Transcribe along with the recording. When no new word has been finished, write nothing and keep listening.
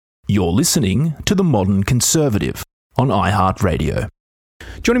You're listening to The Modern Conservative on iHeartRadio.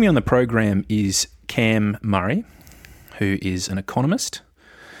 Joining me on the program is Cam Murray, who is an economist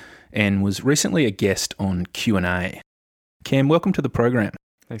and was recently a guest on Q&A. Cam, welcome to the program.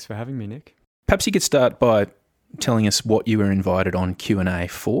 Thanks for having me, Nick. Perhaps you could start by telling us what you were invited on Q&A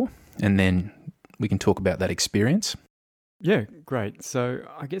for, and then we can talk about that experience. Yeah, great. So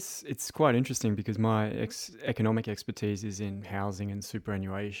I guess it's quite interesting because my economic expertise is in housing and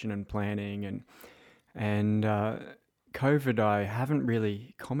superannuation and planning, and COVID I haven't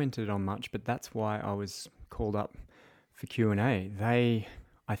really commented on much, but that's why I was called up for Q&A. They,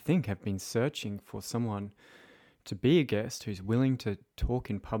 I think, have been searching for someone to be a guest who's willing to talk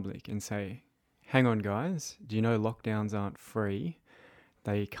in public and say, hang on guys, do you know lockdowns aren't free?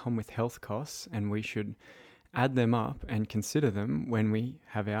 They come with health costs and we should add them up and consider them when we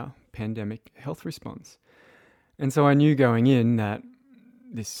have our pandemic health response. And so I knew going in that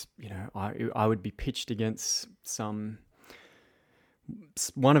this, I would be pitched against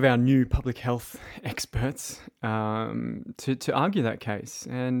one of our new public health experts to argue that case,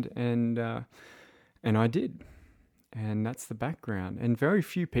 and I did, and that's the background. And very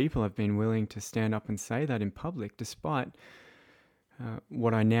few people have been willing to stand up and say that in public, despite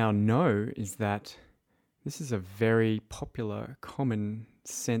what I now know is that this is a very popular, common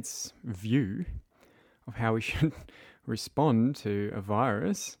sense view of how we should respond to a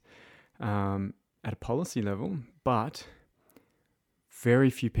virus at a policy level, but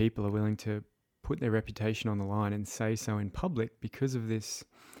very few people are willing to put their reputation on the line and say so in public because of this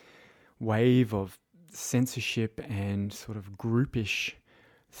wave of censorship and sort of groupish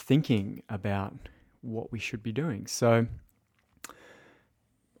thinking about what we should be doing. So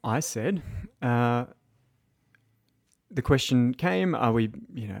I said, the question came, are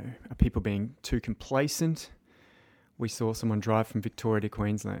people being too complacent? We saw someone drive from Victoria to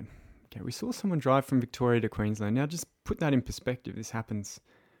Queensland. Okay, we saw someone drive from Victoria to Queensland. Now just put that in perspective. This happens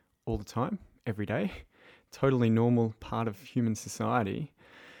all the time, every day. Totally normal part of human society.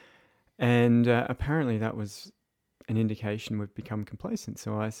 And apparently that was an indication we've become complacent.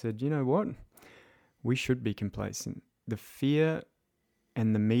 So I said, you know what? We should be complacent. The fear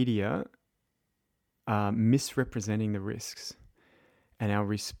and the media are misrepresenting the risks, and our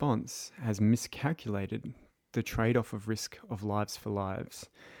response has miscalculated the trade-off of risk of lives for lives.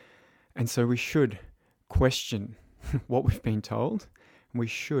 And so we should question what we've been told, and we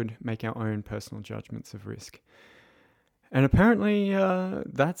should make our own personal judgments of risk. And apparently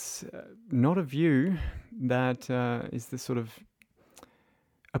that's not a view that is the sort of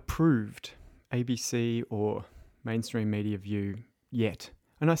approved ABC or mainstream media view yet.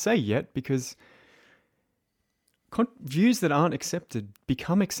 And I say yet because views that aren't accepted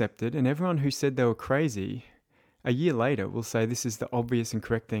become accepted, and everyone who said they were crazy a year later will say this is the obvious and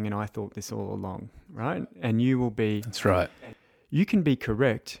correct thing and I thought this all along, right? And you will be... That's right. You can be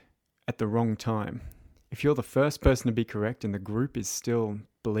correct at the wrong time. If you're the first person to be correct and the group is still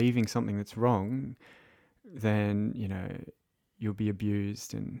believing something that's wrong, then, you'll be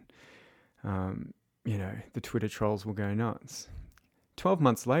abused and, the Twitter trolls will go nuts. 12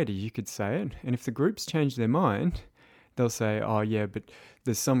 months later, you could say it, and if the groups change their mind, they'll say, oh yeah, but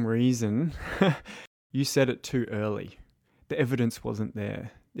there's some reason you said it too early. The evidence wasn't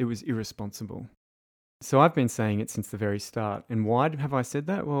there. It was irresponsible. So I've been saying it since the very start. And why have I said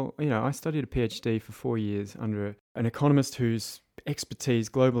that? Well, I studied a PhD for 4 years under an economist whose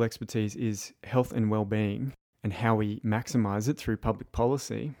global expertise is health and well-being and how we maximize it through public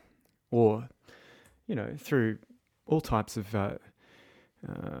policy or, through all types of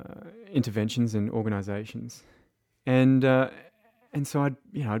interventions and organizations. And so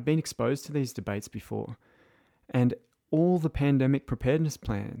I'd been exposed to these debates before, and all the pandemic preparedness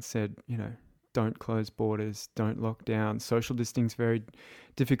plans said, don't close borders, don't lock down, social distancing is very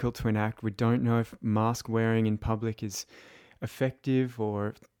difficult to enact. We don't know if mask wearing in public is effective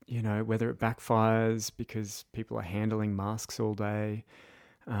or, whether it backfires because people are handling masks all day.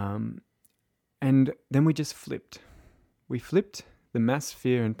 And then we just flipped. We flipped the mass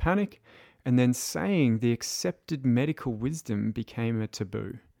fear and panic, and then saying the accepted medical wisdom became a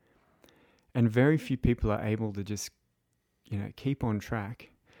taboo. And very few people are able to just, keep on track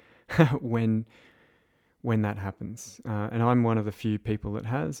when that happens. And I'm one of the few people that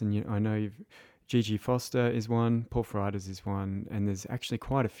has, and I know Gigi Foster is one, Paul Freitas is one, and there's actually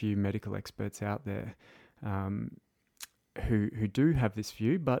quite a few medical experts out there who do have this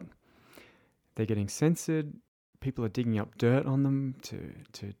view, but they're getting censored. People are digging up dirt on them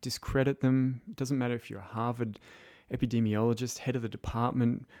to discredit them. It doesn't matter if you're a Harvard epidemiologist, head of the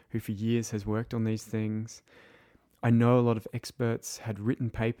department, who for years has worked on these things. I know a lot of experts had written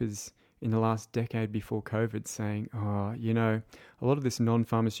papers in the last decade before COVID saying, a lot of this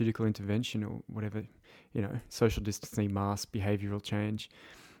non-pharmaceutical intervention or whatever, social distancing, mask, behavioral change,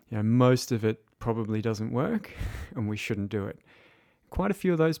 most of it probably doesn't work and we shouldn't do it. Quite a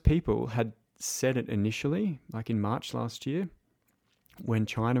few of those people had said it initially, like in March last year, when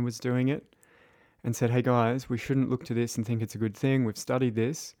China was doing it, and said, hey guys, we shouldn't look to this and think it's a good thing. We've studied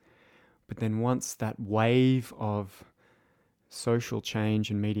this. But then once that wave of social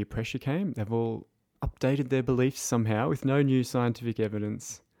change and media pressure came, they've all updated their beliefs somehow with no new scientific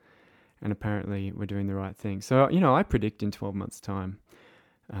evidence. And apparently we're doing the right thing. So, I predict in 12 months' time,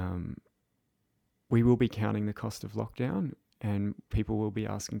 we will be counting the cost of lockdown and people will be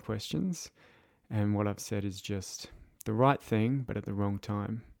asking questions. And what I've said is just the right thing, but at the wrong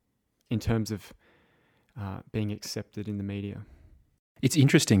time in terms of being accepted in the media. It's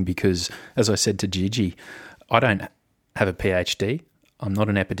interesting because, as I said to Gigi, I don't have a PhD. I'm not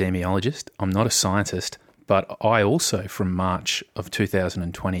an epidemiologist. I'm not a scientist. But I also, from March of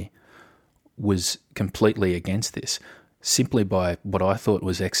 2020, was completely against this, simply by what I thought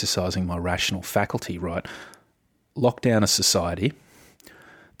was exercising my rational faculty, right? Lock down a society.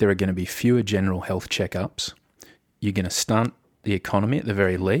 There are going to be fewer general health checkups. You're going to stunt the economy at the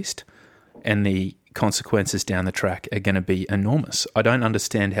very least, and the consequences down the track are going to be enormous. I don't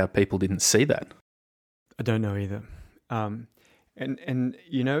understand how people didn't see that. I don't know either. And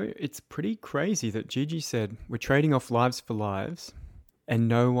it's pretty crazy that Gigi said, we're trading off lives for lives, and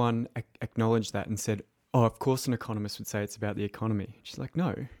no one acknowledged that and said, oh, of course an economist would say it's about the economy. She's like,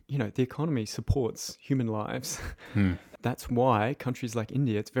 no, the economy supports human lives. That's why countries like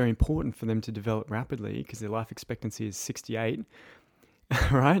India, it's very important for them to develop rapidly because their life expectancy is 68.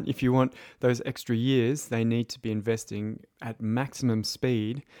 Right? If you want those extra years, they need to be investing at maximum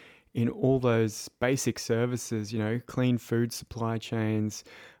speed in all those basic services, clean food supply chains,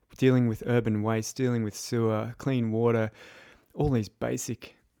 dealing with urban waste, dealing with sewer, clean water, all these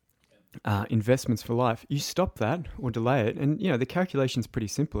basic investments for life. You stop that or delay it. And, the calculation's pretty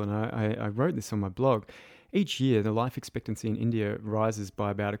simple. And I wrote this on my blog. Each year, the life expectancy in India rises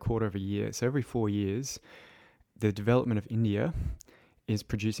by about a quarter of a year. So every 4 years, the development of India is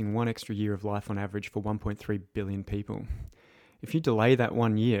producing 1 extra year of life on average for 1.3 billion people. If you delay that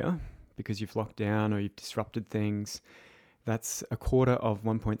 1 year because you've locked down or you've disrupted things, that's a quarter of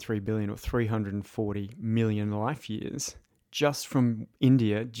 1.3 billion or 340 million life years just from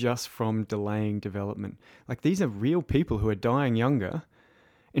India, just from delaying development. Like, these are real people who are dying younger.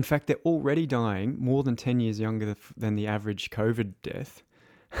 In fact, they're already dying more than 10 years younger than the average COVID death.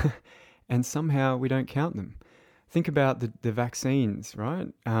 And somehow we don't count them. Think about the vaccines, right?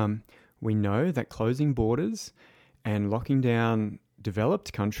 We know that closing borders and locking down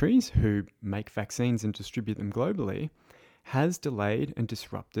developed countries who make vaccines and distribute them globally has delayed and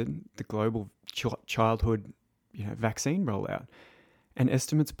disrupted the global childhood vaccine rollout. And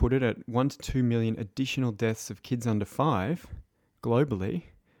estimates put it at 1 to 2 million additional deaths of kids under 5 globally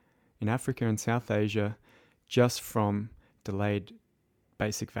in Africa and South Asia just from delayed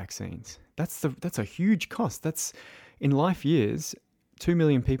basic vaccines. That's a huge cost. That's, in life years, 2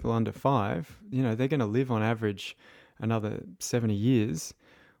 million people under 5, they're going to live on average another 70 years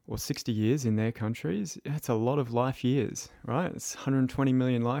or 60 years in their countries. That's a lot of life years, right? It's 120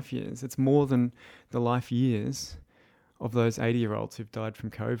 million life years. It's more than the life years of those 80-year-olds who've died from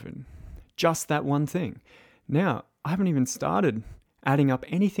COVID. Just that one thing. Now, I haven't even started adding up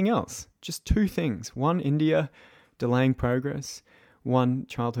anything else. Just 2 things. 1, India delaying progress. 1,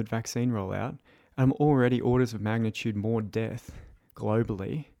 childhood vaccine rollout. I'm already orders of magnitude more death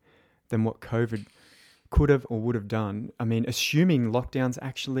globally than what COVID could have or would have done. I mean, assuming lockdowns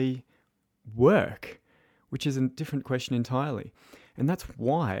actually work, which is a different question entirely. And that's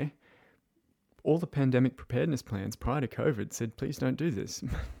why all the pandemic preparedness plans prior to COVID said, please don't do this.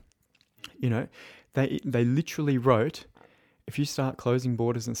 They literally wrote, if you start closing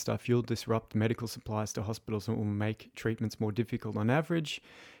borders and stuff, you'll disrupt medical supplies to hospitals and will make treatments more difficult on average.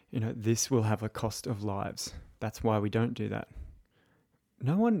 This will have a cost of lives. That's why we don't do that.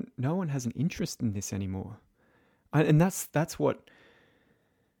 No one has an interest in this anymore. And that's what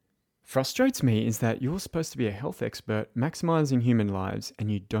frustrates me, is that you're supposed to be a health expert maximizing human lives, and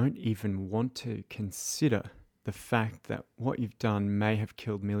you don't even want to consider the fact that what you've done may have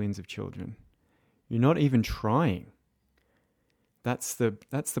killed millions of children. You're not even trying. That's the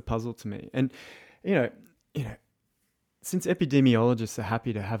puzzle to me. And since epidemiologists are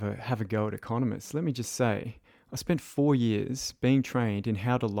happy to have a go at economists, let me just say, I spent 4 years being trained in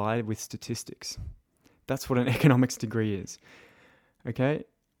how to lie with statistics. That's what an economics degree is. Okay?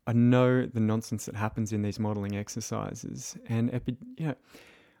 I know the nonsense that happens in these modelling exercises. And,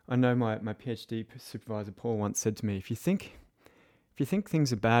 I know my PhD supervisor, Paul, once said to me, if you think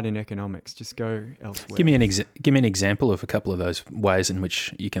things are bad in economics, just go elsewhere. Give me an example of a couple of those ways in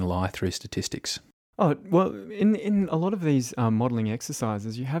which you can lie through statistics. Oh, well, in a lot of these modelling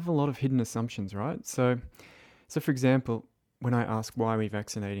exercises, you have a lot of hidden assumptions, right? So for example, when I ask why are we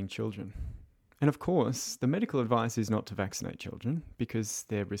vaccinating children, and of course, the medical advice is not to vaccinate children because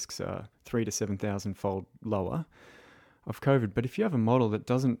their risks are 3,000 to 7,000-fold lower of COVID. But if you have a model that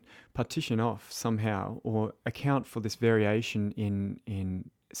doesn't partition off somehow or account for this variation in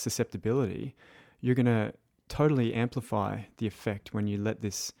susceptibility, you're going to totally amplify the effect when you let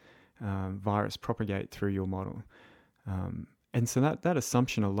this virus propagate through your model. And so that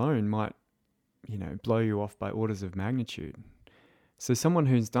assumption alone might, blow you off by orders of magnitude. So someone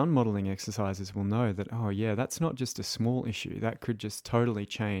who's done modelling exercises will know that, oh yeah, that's not just a small issue. That could just totally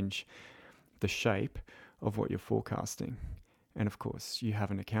change the shape of what you're forecasting. And of course, you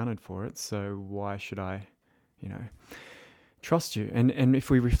haven't accounted for it. So why should I, trust you? And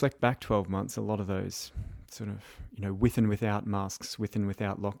if we reflect back 12 months, a lot of those sort of, with and without masks, with and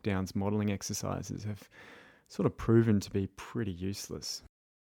without lockdowns, modelling exercises have sort of proven to be pretty useless.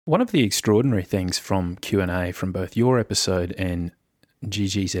 One of the extraordinary things from Q&A from both your episode and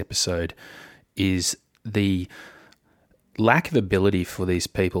Gigi's episode is the lack of ability for these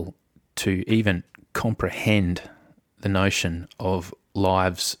people to even comprehend the notion of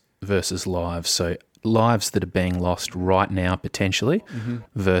lives versus lives. So lives that are being lost right now potentially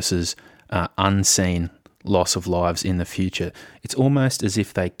versus unseen loss of lives in the future. It's almost as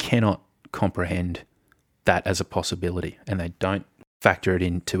if they cannot comprehend that as a possibility and they don't factor it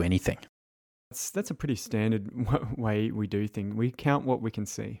into anything. That's a pretty standard way we do things. We count what we can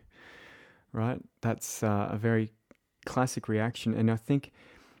see, right? That's a very classic reaction. And I think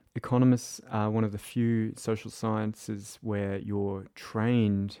economists are one of the few social sciences where you're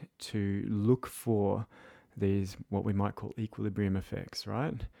trained to look for these, what we might call equilibrium effects,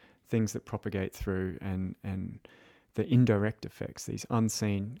 right? Things that propagate through and the indirect effects, these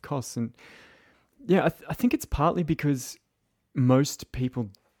unseen costs. And yeah, I think it's partly because most people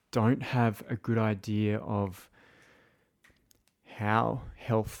don't have a good idea of how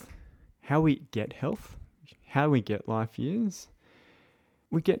we get health, how we get life years.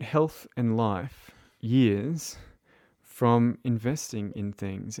 We get health and life years from investing in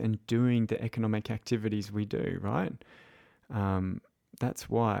things and doing the economic activities we do, right? That's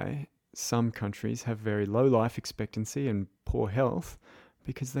why some countries have very low life expectancy and poor health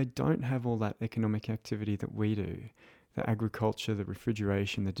because they don't have all that economic activity that we do. The agriculture, the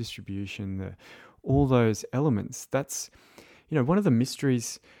refrigeration, the distribution, all those elements. That's, one of the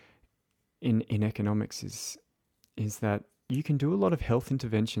mysteries in economics is that you can do a lot of health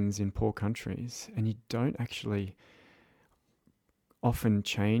interventions in poor countries and you don't actually often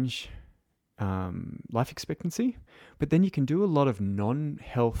change life expectancy, but then you can do a lot of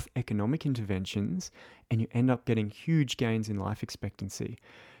non-health economic interventions and you end up getting huge gains in life expectancy.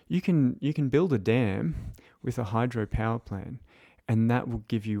 You can build a dam with a hydro power plant, and that will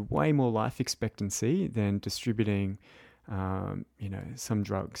give you way more life expectancy than distributing, some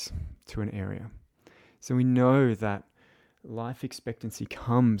drugs to an area. So we know that life expectancy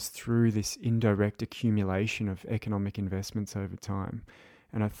comes through this indirect accumulation of economic investments over time.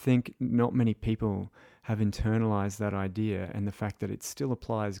 And I think not many people have internalized that idea and the fact that it still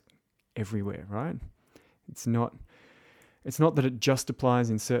applies everywhere, right? It's not that it just applies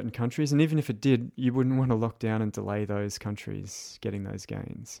in certain countries, and even if it did, you wouldn't want to lock down and delay those countries getting those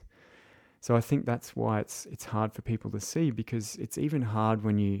gains. So I think that's why it's hard for people to see, because it's even hard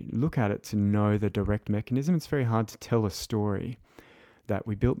when you look at it to know the direct mechanism. It's very hard to tell a story that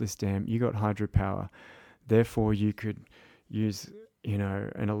we built this dam, you got hydropower, therefore you could use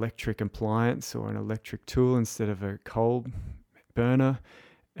an electric appliance or an electric tool instead of a coal burner,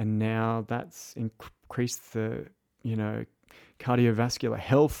 and now that's increased the cardiovascular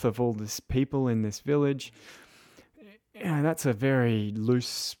health of all these people in this village. That's a very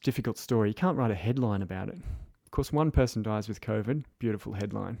loose, difficult story. You can't write a headline about it. Of course, one person dies with COVID. Beautiful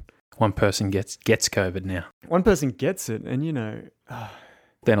headline. One person gets COVID now. One person gets it, and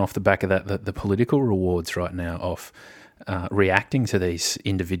Then off the back of that, the political rewards right now of reacting to these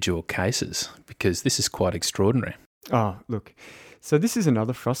individual cases, because this is quite extraordinary. Oh, look. So this is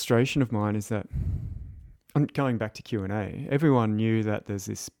another frustration of mine, is that going back to Q&A, everyone knew that there's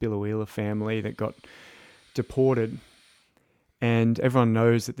this Biloela family that got deported, and everyone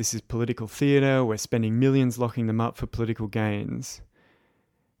knows that this is political theatre. We're spending millions locking them up for political gains.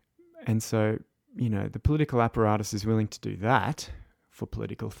 And so, the political apparatus is willing to do that for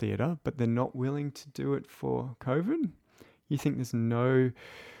political theatre, but they're not willing to do it for COVID? You think there's no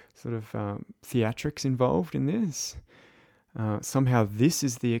sort of theatrics involved in this? Somehow this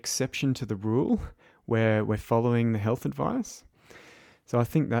is the exception to the rule where we're following the health advice? So I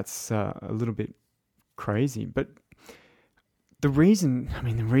think that's a little bit crazy. But the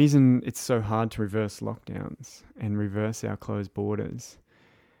reason it's so hard to reverse lockdowns and reverse our closed borders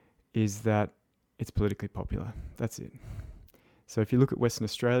is that it's politically popular. That's it. So if you look at Western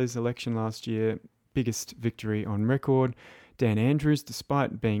Australia's election last year, biggest victory on record, Dan Andrews,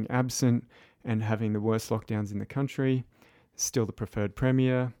 despite being absent and having the worst lockdowns in the country, still the preferred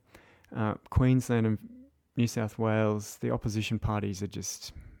premier. Queensland and New South Wales, the opposition parties are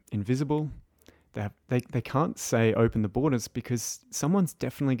just invisible. They can't say open the borders because someone's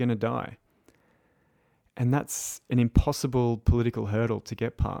definitely going to die. And that's an impossible political hurdle to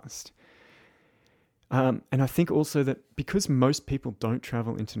get past. And I think also that because most people don't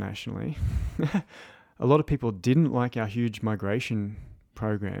travel internationally, a lot of people didn't like our huge migration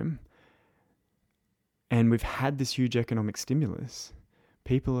program, and we've had this huge economic stimulus.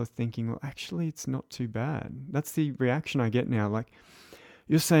 People are thinking, well, actually, it's not too bad. That's the reaction I get now. Like,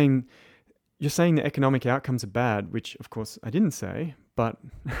 you're saying the economic outcomes are bad, which, of course, I didn't say, but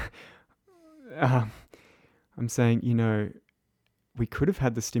I'm saying, we could have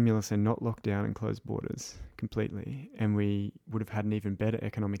had the stimulus and not locked down and closed borders completely, and we would have had an even better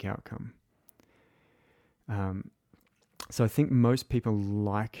economic outcome. So I think most people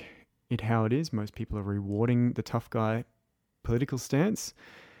like it how it is. Most people are rewarding the tough guy political stance,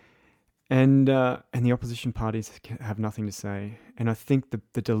 and the opposition parties have nothing to say. And I think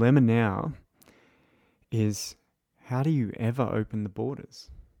the dilemma now is, how do you ever open the borders?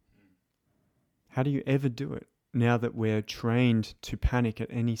 How do you ever do it now that we're trained to panic at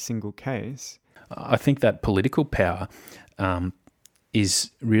any single case? I think that political power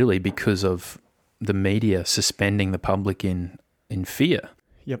is really because of the media suspending the public in fear.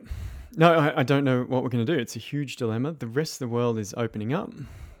 Yep. No, I don't know what we're going to do. It's a huge dilemma. The rest of the world is opening up.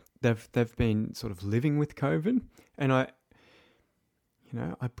 They've been sort of living with COVID, and I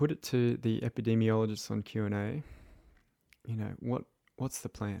put it to the epidemiologists on Q&A. What's the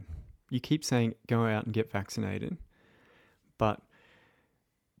plan? You keep saying go out and get vaccinated, but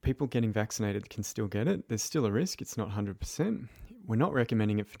people getting vaccinated can still get it. There's still a risk. It's not 100%. We're not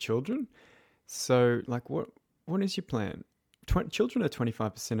recommending it for children. So, what is your plan? Children are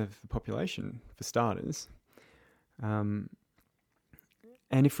 25% of the population, for starters. And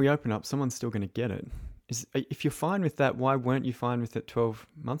if we open up, someone's still going to get it. If you're fine with that, why weren't you fine with it 12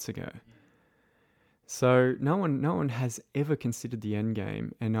 months ago? So no one has ever considered the end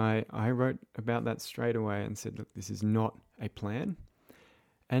game. And I wrote about that straight away and said, look, this is not a plan.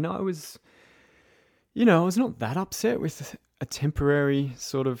 And I was not that upset with a temporary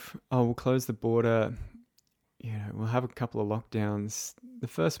sort of, we'll close the border, we'll have a couple of lockdowns. The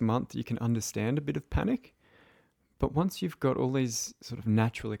first month you can understand a bit of panic. But once you've got all these sort of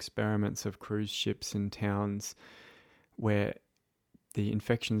natural experiments of cruise ships and towns where the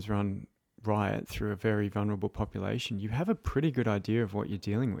infections run riot through a very vulnerable population, you have a pretty good idea of what you're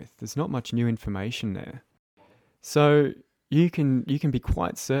dealing with. There's not much new information there. So you can be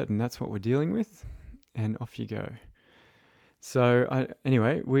quite certain that's what we're dealing with, and off you go. So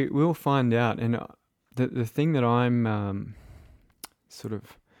anyway, we'll find out. And the thing that I'm sort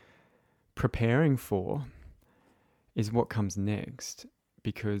of preparing for is what comes next,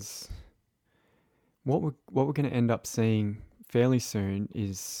 because what we're going to end up seeing fairly soon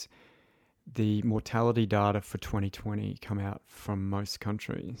is the mortality data for 2020 come out from most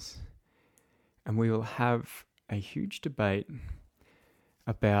countries, and we will have a huge debate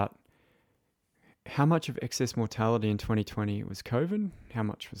about how much of excess mortality in 2020 was COVID, how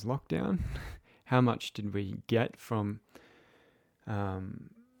much was lockdown, how much did we get from, there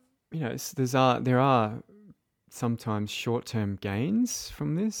are sometimes short-term gains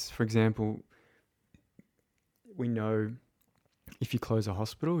from this. For example, we know if you close a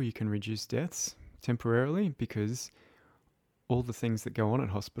hospital, you can reduce deaths temporarily because all the things that go on at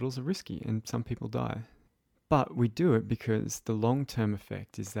hospitals are risky and some people die. But we do it because the long-term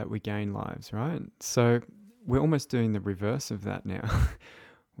effect is that we gain lives, right? So we're almost doing the reverse of that now.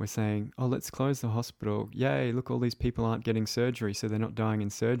 We're saying, let's close the hospital. Yay, look, all these people aren't getting surgery, so they're not dying in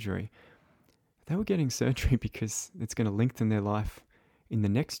surgery. They were getting surgery because it's going to lengthen their life in the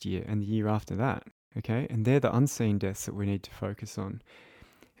next year and the year after that, okay? And they're the unseen deaths that we need to focus on.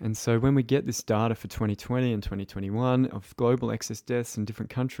 And so when we get this data for 2020 and 2021 of global excess deaths in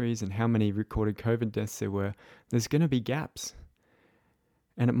different countries and how many recorded COVID deaths there were, there's going to be gaps.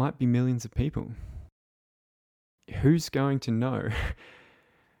 And it might be millions of people. who's going to know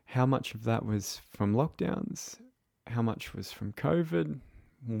how much of that was from lockdowns, how much was from COVID,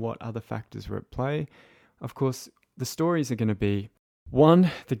 what other factors were at play? Of course, the stories are going to be,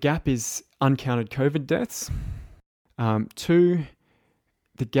 1, the gap is uncounted COVID deaths. 2,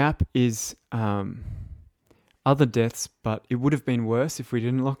 the gap is other deaths, but it would have been worse if we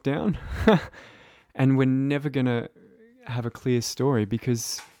didn't lock down. And we're never going to have a clear story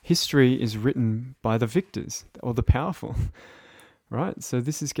because history is written by the victors or the powerful, right? So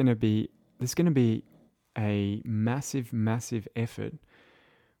there's going to be a massive, massive effort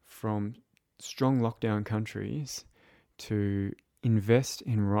from strong lockdown countries to invest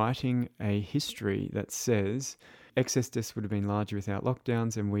in writing a history that says excess deaths would have been larger without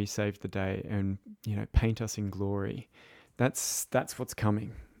lockdowns and we saved the day, and paint us in glory. That's what's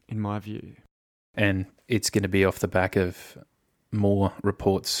coming, in my view. And it's going to be off the back of more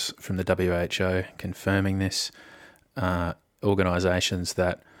reports from the WHO confirming this, organisations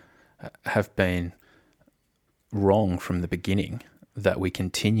that have been wrong from the beginning that we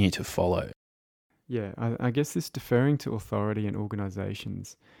continue to follow. Yeah, I guess this deferring to authority and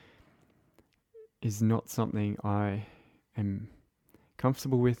organisations is not something I am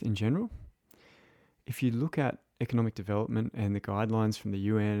comfortable with in general. If you look at economic development and the guidelines from the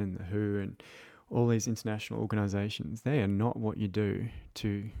UN and the WHO and all these international organisations, they are not what you do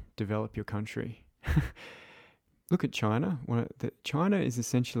to develop your country. Look at China. China is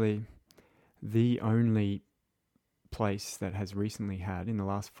essentially the only place that has recently had, in the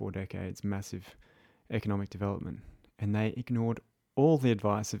last 4 decades, massive economic development. And they ignored all the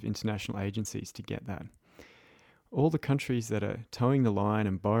advice of international agencies to get that. All the countries that are towing the line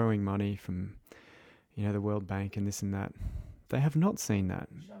and borrowing money from, the World Bank and this and that, they have not seen that.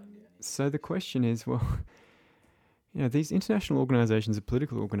 So the question is, well, these international organizations are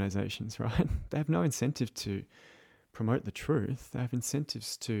political organizations, right? They have no incentive to promote the truth. They have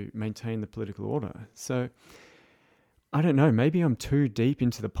incentives to maintain the political order. So I don't know, maybe I'm too deep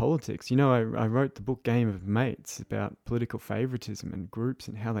into the politics. I wrote the book Game of Mates about political favoritism and groups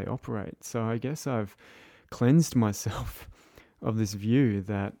and how they operate. So I guess I've cleansed myself of this view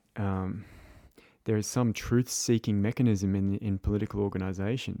that there is some truth-seeking mechanism in political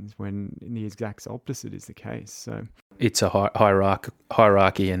organizations when the exact opposite is the case. So it's a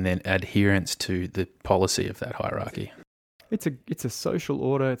hierarchy and then adherence to the policy of that hierarchy. It's a social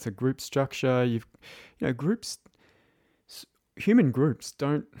order. It's a group structure. Groups. Human groups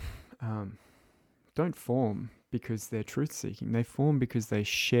don't form because they're truth-seeking. They form because they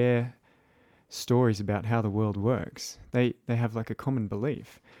share stories about how the world works. They have like a common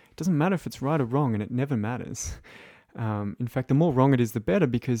belief. It doesn't matter if it's right or wrong, and it never matters. In fact, the more wrong it is, the better,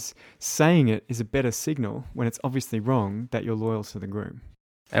 because saying it is a better signal when it's obviously wrong that you're loyal to the group.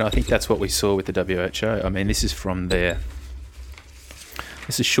 And I think that's what we saw with the WHO. I mean, this is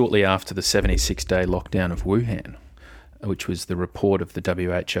shortly after the 76-day lockdown of Wuhan, which was the report of the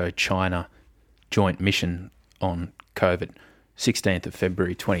WHO China Joint Mission on COVID, 16th of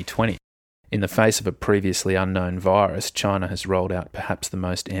February 2020. In the face of a previously unknown virus, China has rolled out perhaps the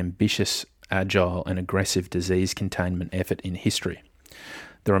most ambitious, agile and aggressive disease containment effort in history.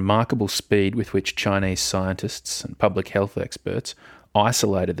 The remarkable speed with which Chinese scientists and public health experts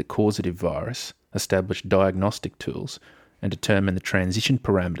isolated the causative virus, established diagnostic tools, and determined the transition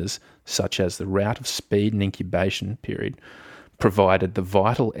parameters, such as the route of speed and incubation period, provided the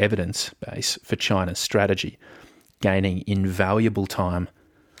vital evidence base for China's strategy, gaining invaluable time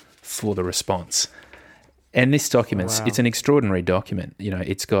for the response. And this document, It's an extraordinary document.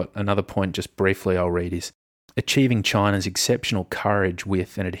 It's got another point, just briefly I'll read, is achieving China's exceptional courage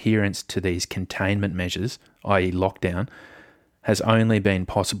with and adherence to these containment measures, i.e. lockdown, has only been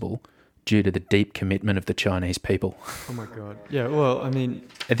possible due to the deep commitment of the Chinese people. Oh my God. Yeah, well, I mean...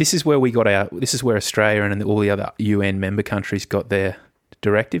 This is where Australia and all the other UN member countries got their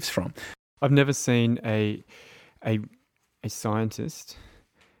directives from. I've never seen a scientist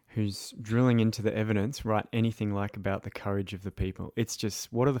who's drilling into the evidence write anything like about the courage of the people. It's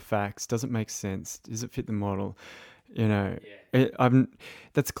just, what are the facts? Does it make sense? Does it fit the model? The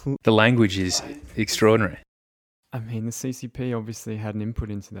language is extraordinary. I mean, the CCP obviously had an input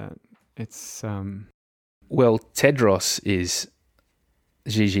into that. It's Well, Tedros is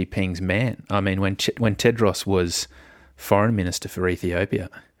Xi Jinping's man. I mean, when Tedros was foreign minister for Ethiopia,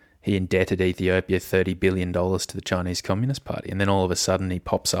 he indebted Ethiopia $30 billion to the Chinese Communist Party, and then all of a sudden he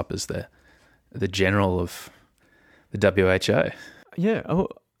pops up as the general of the WHO. Yeah,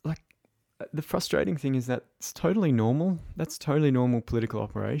 the frustrating thing is that it's totally normal. That's totally normal political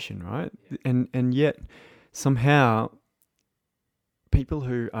operation, right? And yet somehow people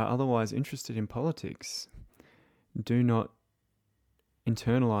who are otherwise interested in politics do not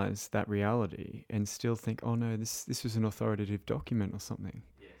internalize that reality and still think, oh no, this was an authoritative document or something.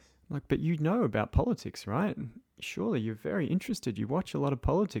 Yes. Like, but you know about politics, right? Surely you're very interested. You watch a lot of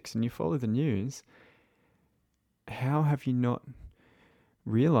politics and you follow the news. How have you not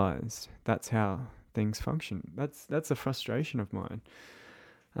realized that's how things function? That's a frustration of mine.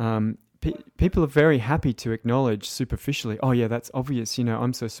 People are very happy to acknowledge superficially, oh yeah, that's obvious,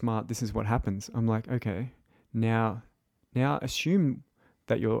 I'm so smart, this is what happens. I'm like, okay, now assume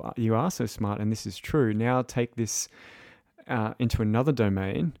that you are so smart and this is true. Now take this into another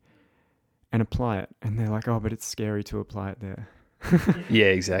domain and apply it. And they're like, oh, but it's scary to apply it there. Yeah,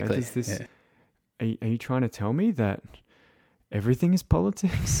 exactly. Are you trying to tell me that everything is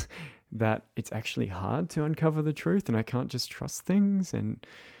politics? That it's actually hard to uncover the truth and I can't just trust things? And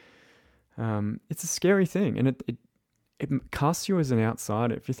it's a scary thing. And it casts you as an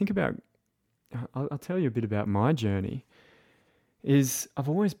outsider. If you think about, I'll tell you a bit about my journey, is I've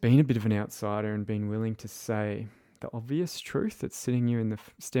always been a bit of an outsider and been willing to say the obvious truth that's staring you in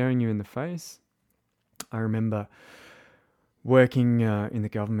the face. I remember working in the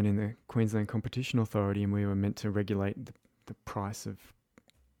government in the Queensland Competition Authority, and we were meant to regulate the price of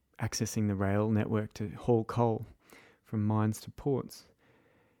accessing the rail network to haul coal from mines to ports.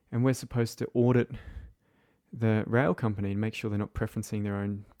 And we're supposed to audit the rail company and make sure they're not preferencing their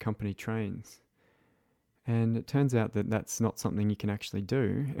own company trains. And it turns out that that's not something you can actually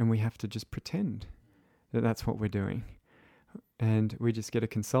do, and we have to just pretend that that's what we're doing. And we just get a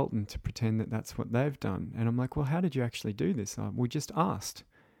consultant to pretend that that's what they've done. And I'm like, well, how did you actually do this? We just asked.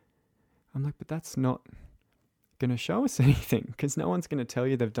 I'm like, but that's not going to show us anything because no one's going to tell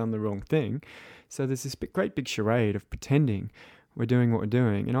you they've done the wrong thing. So there's this great big charade of pretending we're doing what we're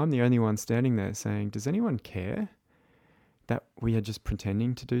doing. And I'm the only one standing there saying, does anyone care that we are just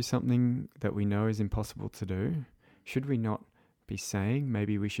pretending to do something that we know is impossible to do? Should we not be saying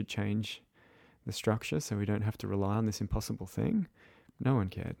maybe we should change the structure so we don't have to rely on this impossible thing? No one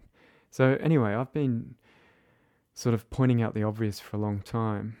cared. So anyway, I've been sort of pointing out the obvious for a long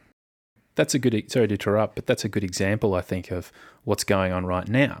time. That's a good, sorry to interrupt, but that's a good example, I think, of what's going on right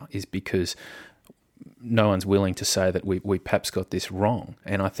now, is because no one's willing to say that we perhaps got this wrong.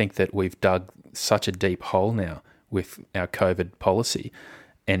 And I think that we've dug such a deep hole now with our COVID policy.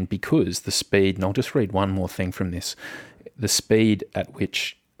 And because the speed, and I'll just read one more thing from this, the speed at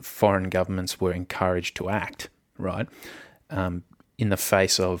which foreign governments were encouraged to act, right, in the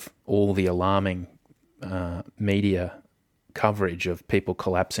face of all the alarming media coverage of people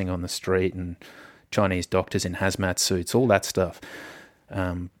collapsing on the street and Chinese doctors in hazmat suits, all that stuff,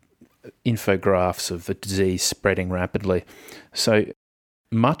 infographs of the disease spreading rapidly. So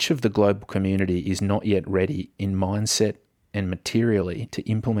much of the global community is not yet ready in mindset and materially to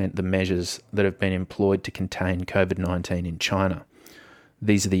implement the measures that have been employed to contain COVID-19 in China.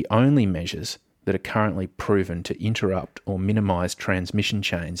 These are the only measures that are currently proven to interrupt or minimise transmission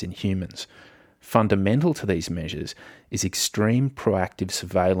chains in humans. Fundamental to these measures is extreme proactive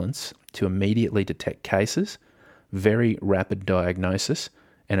surveillance to immediately detect cases, very rapid diagnosis,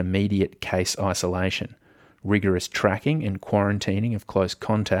 and immediate case isolation, rigorous tracking and quarantining of close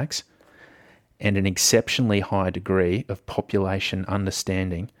contacts, and an exceptionally high degree of population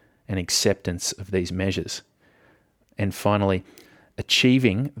understanding and acceptance of these measures. And finally,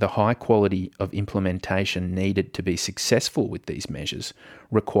 achieving the high quality of implementation needed to be successful with these measures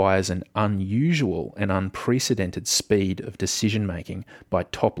requires an unusual and unprecedented speed of decision-making by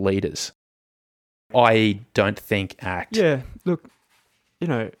top leaders. I don't think, act. Yeah, look,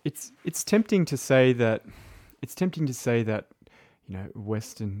 it's tempting to say that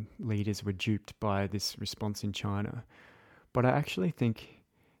Western leaders were duped by this response in China, but I actually think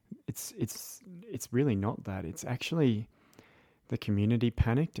it's really not that. It's actually the community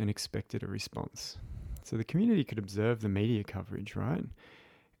panicked and expected a response. So the community could observe the media coverage, right?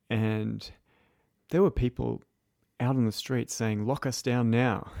 And there were people out on the street saying, "Lock us down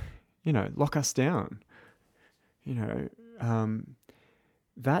now," lock us down.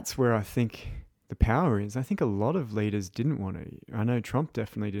 That's where I think the power is. I think a lot of leaders didn't want to. I know Trump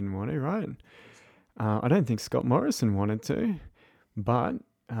definitely didn't want to, right? I don't think Scott Morrison wanted to, but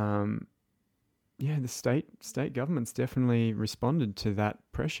the state governments definitely responded to that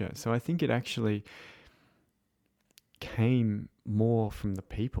pressure. So I think it actually came more from the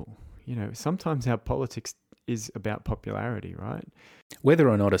people. Sometimes our politics is about popularity, right? Whether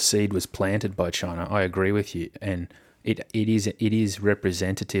or not a seed was planted by China, I agree with you, and it is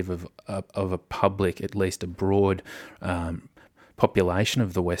representative of a public, at least a broad population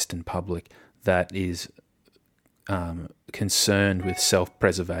of the Western public that is concerned with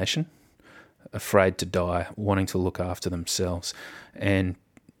self-preservation. afraid to die, wanting to look after themselves, and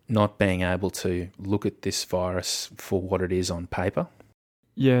not being able to look at this virus for what it is on paper.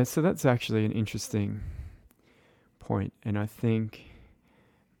 Yeah, so that's actually an interesting point. And I think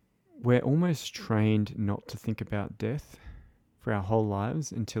we're almost trained not to think about death for our whole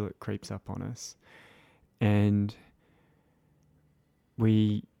lives until it creeps up on us. And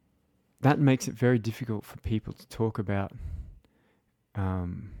that makes it very difficult for people to talk about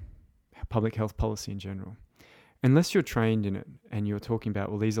public health policy in general. Unless you're trained in it and you're talking about,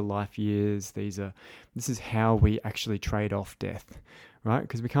 well, these are life years, this is how we actually trade off death, right?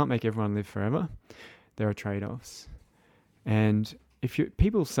 Because we can't make everyone live forever. There are trade-offs. And if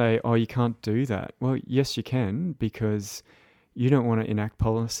people say, oh, you can't do that. Well, yes, you can, because you don't want to enact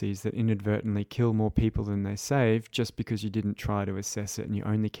policies that inadvertently kill more people than they save just because you didn't try to assess it and you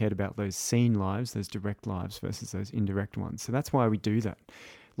only cared about those seen lives, those direct lives versus those indirect ones. So that's why we do that.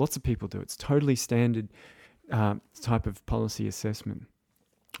 Lots of people do it. It's totally standard type of policy assessment.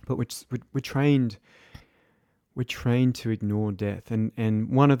 But we're trained to ignore death. And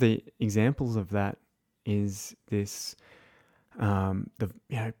one of the examples of that is this,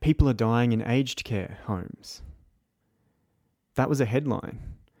 people are dying in aged care homes. That was a headline.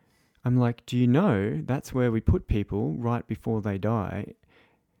 I'm like, do you know that's where we put people right before they die?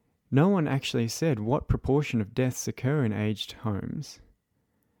 No one actually said what proportion of deaths occur in aged homes,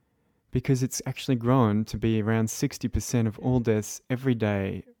 because it's actually grown to be around 60% of all deaths every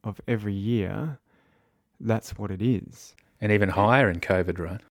day of every year. That's what it is. And even higher in COVID,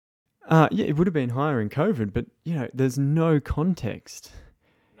 right? Yeah, it would have been higher in COVID, but there's no context.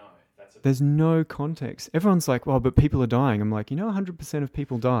 There's no context. Everyone's like, well, but people are dying. I'm like, 100% of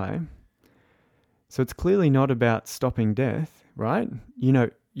people die. So it's clearly not about stopping death, right?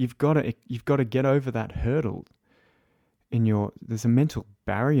 You've got to get over that hurdle. There's a mental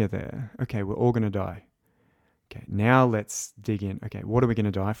barrier there. Okay, we're all going to die. Okay, now let's dig in. Okay, what are we going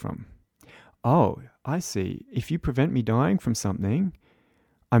to die from? Oh, I see. If you prevent me dying from something,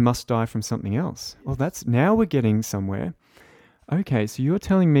 I must die from something else. Well, now we're getting somewhere. Okay, so you're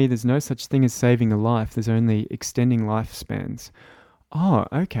telling me there's no such thing as saving a life. There's only extending lifespans. Oh,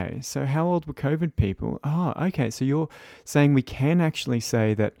 okay. So how old were COVID people? Oh, okay. So you're saying we can actually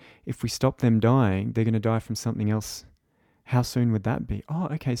say that if we stop them dying, they're going to die from something else. How soon would that be? Oh,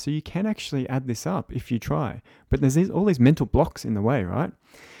 okay. So you can actually add this up if you try. But there's all these mental blocks in the way, right?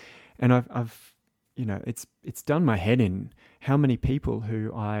 And I've it's done my head in how many people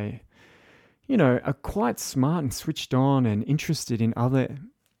who are quite smart and switched on and interested in other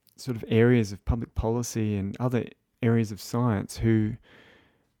sort of areas of public policy and other areas of science who've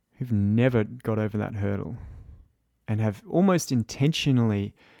never got over that hurdle and have almost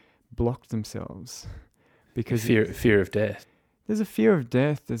intentionally blocked themselves because fear of death. There's a fear of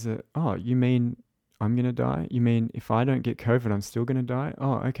death. You mean I'm going to die? You mean if I don't get COVID, I'm still going to die?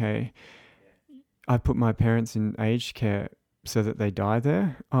 Oh, okay. I put my parents in aged care so that they die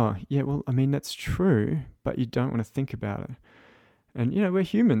there? Oh, yeah, well, I mean, that's true, but you don't want to think about it. And, we're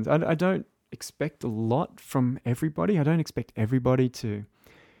humans. I don't expect a lot from everybody. I don't expect everybody to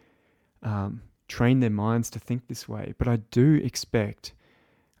train their minds to think this way, but I do expect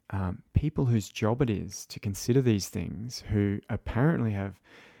people whose job it is to consider these things, who apparently have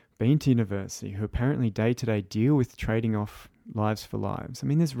been to university, who apparently day-to-day deal with trading off lives for lives. I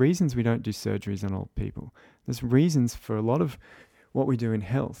mean, there's reasons we don't do surgeries on old people. There's reasons for a lot of what we do in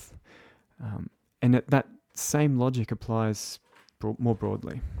health. And that same logic applies more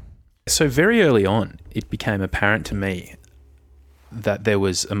broadly. So very early on, it became apparent to me that there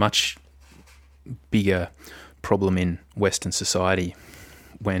was a much bigger problem in Western society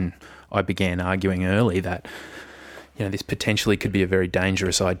when I began arguing early that this potentially could be a very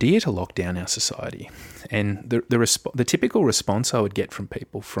dangerous idea to lock down our society. And the typical response I would get from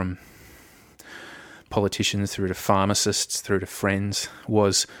people, from politicians through to pharmacists through to friends,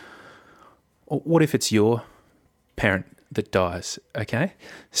 was, what if it's your parent that dies? Okay?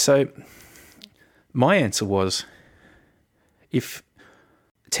 So my answer was, if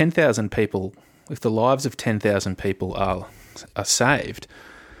the lives of 10,000 people are saved,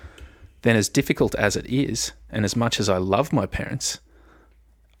 then as difficult as it is, and as much as I love my parents,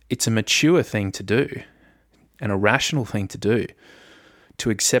 it's a mature thing to do and a rational thing to do to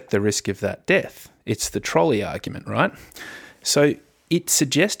accept the risk of that death. It's the trolley argument, right? So it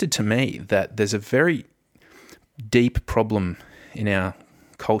suggested to me that there's a very deep problem in our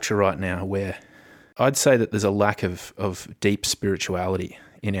culture right now where I'd say that there's a lack of deep spirituality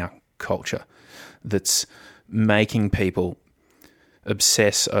in our culture that's making people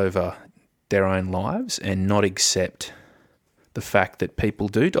obsess over their own lives and not accept the fact that people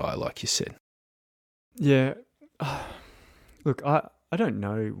do die, like you said. Yeah. Look, I don't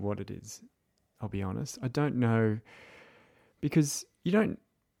know what it is. I'll be honest. I don't know, because you don't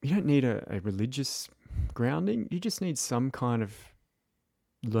need a religious grounding. You just need some kind of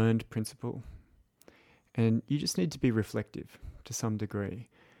learned principle, and you just need to be reflective to some degree.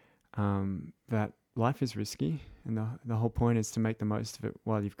 That life is risky, and the whole point is to make the most of it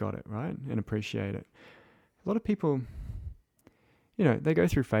while you've got it, right? And appreciate it. A lot of people, they go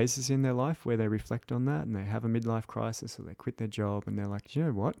through phases in their life where they reflect on that, and they have a midlife crisis, or they quit their job, and they're like, you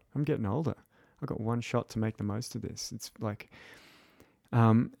know what? I'm getting older. I've got one shot to make the most of this. It's like,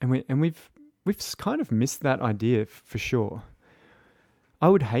 and we've kind of missed that idea for sure. I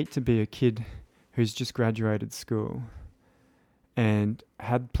would hate to be a kid who's just graduated school and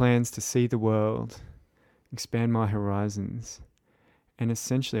had plans to see the world, expand my horizons, and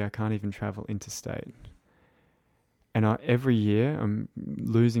essentially I can't even travel interstate. And every year I'm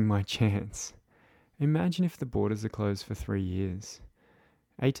losing my chance. Imagine if the borders are closed for 3 years.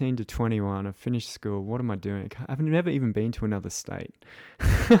 18 to 21, I've finished school. What am I doing? I've never even been to another state.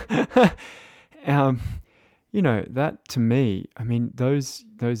 That to me, I mean, those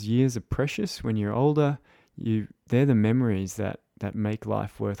years are precious when you're older. They're the memories that make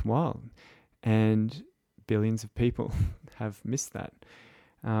life worthwhile. And billions of people have missed that.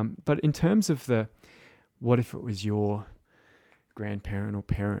 But in terms of what if it was your grandparent or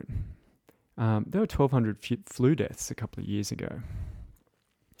parent? There were 1,200 flu deaths a couple of years ago.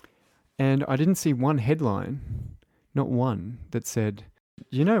 And I didn't see one headline, not one, that said,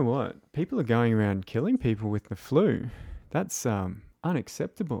 you know what? People are going around killing people with the flu. That's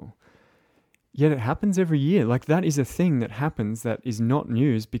unacceptable. Yet it happens every year. Like, that is a thing that happens that is not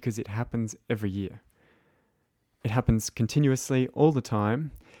news because it happens every year. It happens continuously all the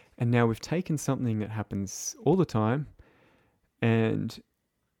time. And now we've taken something that happens all the time, and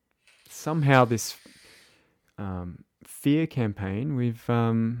somehow this fear campaign, we've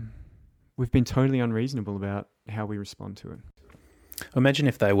been totally unreasonable about how we respond to it. Imagine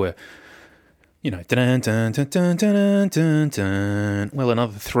if they were, dun, dun, dun, dun, dun, dun, dun, dun. Well,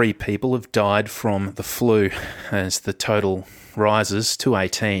 another 3 people have died from the flu as the total rises to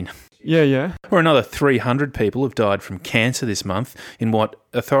 18. Yeah. Or another 300 people have died from cancer this month in what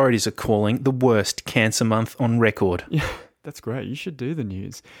authorities are calling the worst cancer month on record. Yeah, that's great. You should do the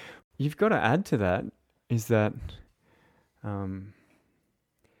news. You've got to add to that is that,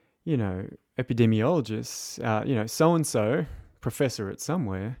 epidemiologists, so-and-so, professor at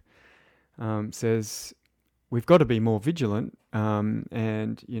somewhere, says we've got to be more vigilant,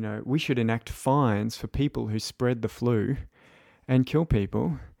 and, we should enact fines for people who spread the flu and kill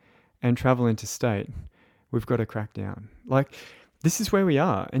people and travel interstate. We've got to crack down. Like, this is where we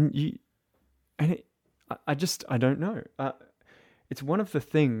are. I don't know. It's one of the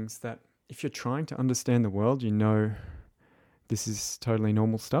things that if you're trying to understand the world, this is totally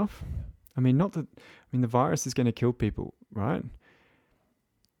normal stuff. The virus is going to kill people, right?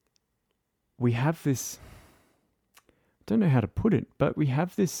 We have this, I don't know how to put it, but we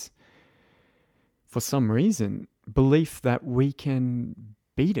have this, for some reason, belief that we can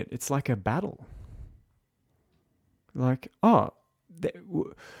beat it. It's like a battle. Like,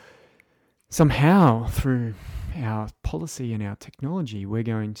 somehow through our policy and our technology, we're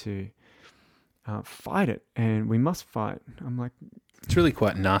going to fight it, and we must fight. I'm like, it's really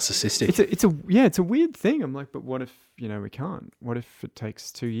quite narcissistic. It's a weird thing. I'm like, but what if we can't? What if it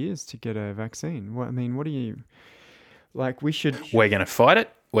takes 2 years to get a vaccine? What do you like? We should. We're going to fight it.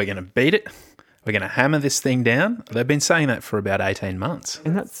 We're going to beat it. We're going to hammer this thing down. They've been saying that for about 18 months.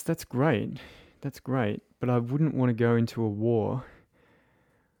 And that's great. That's great. But I wouldn't want to go into a war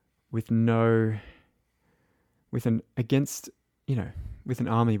with an army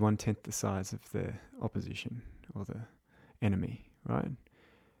 1/10 the size of the opposition or the enemy, right?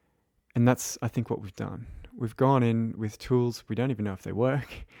 And that's, I think, what we've done. We've gone in with tools. We don't even know if they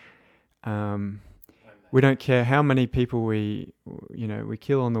work. We don't care how many people we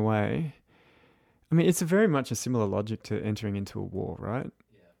kill on the way. It's very much a similar logic to entering into a war, right?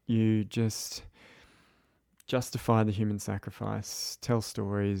 Yeah. You just justify the human sacrifice, tell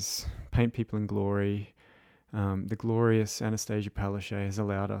stories, paint people in glory. The glorious Anastasia Palaszczuk has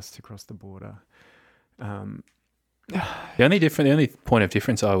allowed us to cross the border. The only point of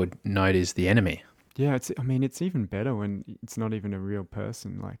difference I would note is the enemy. Yeah, it's even better when it's not even a real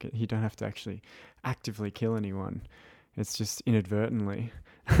person. Like, you don't have to actually actively kill anyone. It's just inadvertently.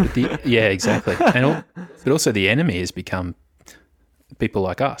 Yeah, exactly. But also the enemy has become people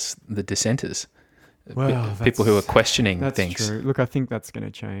like us, the dissenters. Well, people who are questioning that's things. True. Look, I think that's going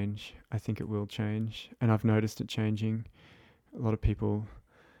to change. I think it will change. And I've noticed it changing. A lot of people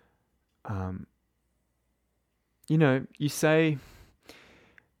you say,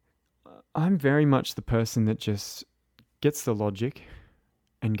 I'm very much the person that just gets the logic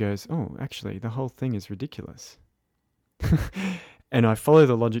and goes, oh, actually, the whole thing is ridiculous. And I follow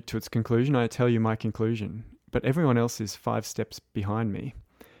the logic to its conclusion. I tell you my conclusion. But everyone else is 5 steps behind me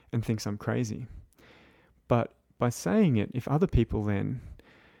and thinks I'm crazy. But by saying it, if other people then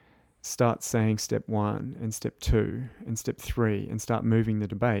start saying step 1 and step 2 and step 3 and start moving the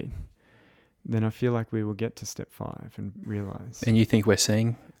debate, then I feel like we will get to step 5 and realise. And you think we're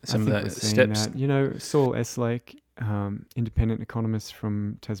seeing some of those steps? That. Saul Eslake, independent economist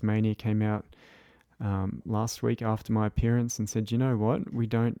from Tasmania, came out last week after my appearance and said, you know what, we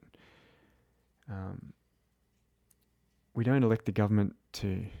don't elect the government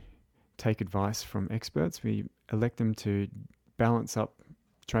to take advice from experts. We elect them to balance up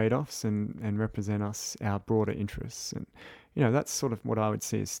trade-offs and represent our broader interests. And, that's sort of what I would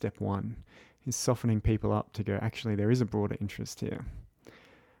see as step 1, is softening people up to go, actually, there is a broader interest here,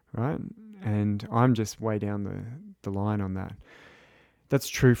 right? And I'm just way down the line on that. That's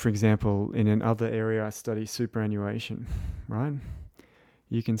true, for example, in another area I study, superannuation, right?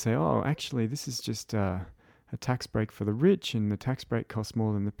 You can say, oh, actually, this is just a tax break for the rich, and the tax break costs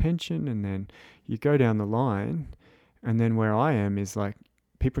more than the pension. And then you go down the line, and then where I am is like,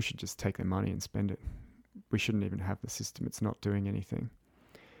 people should just take their money and spend it. We shouldn't even have the system. It's not doing anything.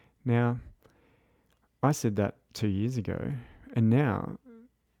 Now, I said that 2 years ago, and now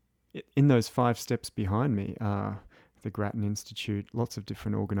in those 5 steps behind me are the Grattan Institute, lots of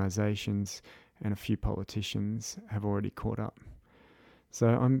different organisations, and a few politicians have already caught up. So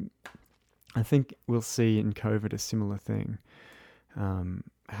I think we'll see in COVID a similar thing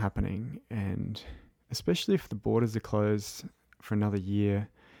happening, and especially if the borders are closed for another year,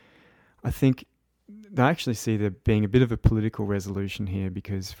 I think they actually see there being a bit of a political resolution here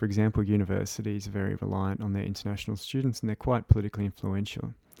because, for example, universities are very reliant on their international students and they're quite politically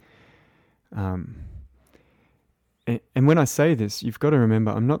influential. And when I say this, you've got to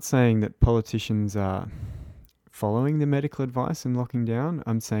remember, I'm not saying that politicians are following the medical advice and locking down.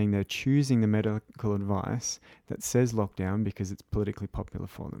 I'm saying they're choosing the medical advice that says lockdown because it's politically popular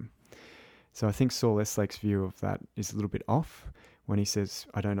for them. So I think Saul Eslake's view of that is a little bit off when he says,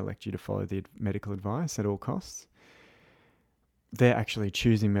 I don't elect you to follow the medical advice at all costs. They're actually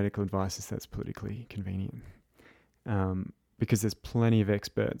choosing medical advice that's politically convenient. Because there's plenty of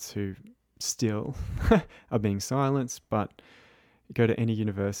experts who still are being silenced, but go to any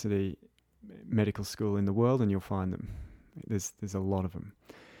university, medical school in the world and you'll find them. There's a lot of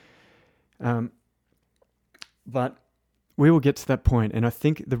them. But we will get to that point, and I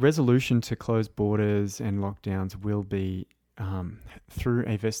think the resolution to close borders and lockdowns will be through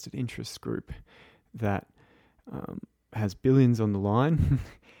a vested interest group that has billions on the line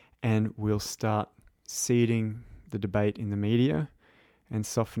and will start seeding the debate in the media and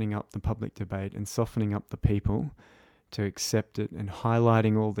softening up the public debate and softening up the people to accept it and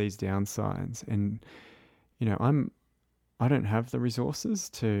highlighting all these downsides. And, I don't have the resources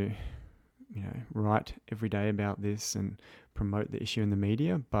to, write every day about this and promote the issue in the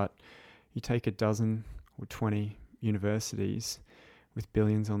media, but you take a dozen or 20 universities with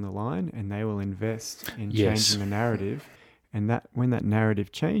billions on the line and they will invest in changing the narrative. And that when that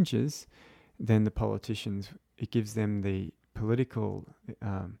narrative changes, then the politicians, it gives them the political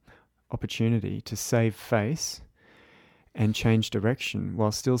opportunity to save face and change direction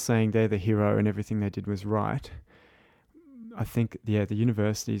while still saying they're the hero and everything they did was right. I think, the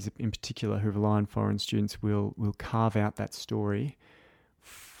universities in particular who rely on foreign students will carve out that story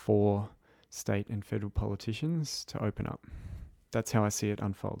for state and federal politicians to open up. That's how I see it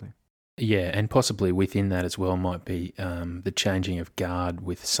unfolding. Yeah, and possibly within that as well might be the changing of guard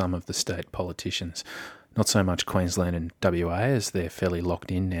with some of the state politicians. Not so much Queensland and WA as they're fairly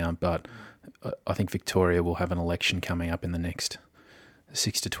locked in now, but I think Victoria will have an election coming up in the next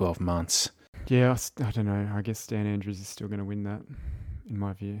 6 to 12 months. Yeah, I don't know. I guess Dan Andrews is still going to win that, in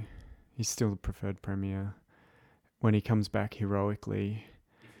my view. He's still the preferred premier when he comes back heroically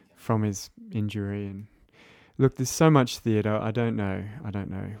from his injury. And look, there's so much theatre. I don't know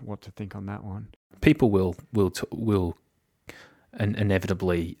what to think on that one. People will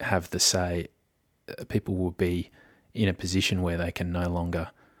inevitably have the say. People will be in a position where they can no longer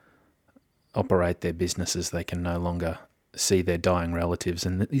operate their businesses. They can no longer see their dying relatives,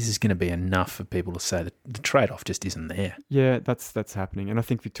 and this is going to be enough for people to say that the trade-off just isn't there. Yeah, that's happening, and I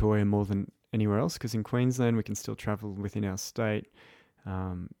think Victoria more than anywhere else, because in Queensland we can still travel within our state.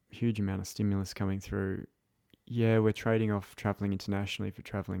 Huge amount of stimulus coming through. Yeah, we're trading off travelling internationally for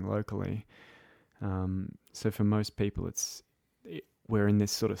travelling locally. So for most people, we're in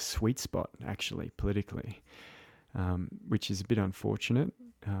this sort of sweet spot, actually, politically. which is a bit unfortunate.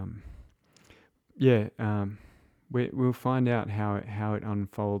 We'll find out how it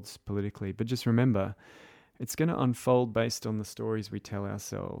unfolds politically. But just remember, it's going to unfold based on the stories we tell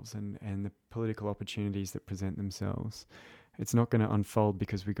ourselves and the political opportunities that present themselves. It's not going to unfold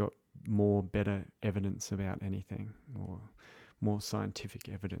because we got better evidence about anything or more scientific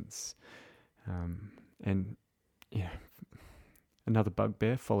evidence. And yeah, another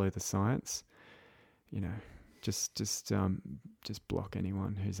bugbear: follow the science. Just block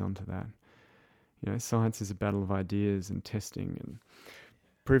anyone who's onto that. Science is a battle of ideas and testing and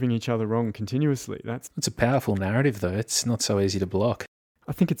proving each other wrong continuously. It's a powerful narrative, though. It's not so easy to block.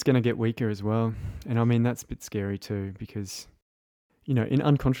 I think it's going to get weaker as well. And I mean, that's a bit scary too, because, in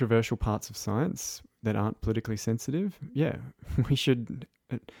uncontroversial parts of science that aren't politically sensitive, we should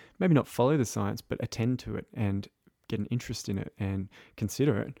maybe not follow the science, but attend to it and get an interest in it and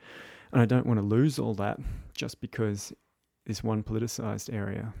consider it. And I don't want to lose all that just because this one politicized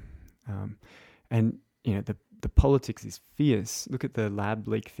area. And the politics is fierce. Look at the lab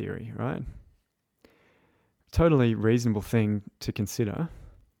leak theory, right? Totally reasonable thing to consider.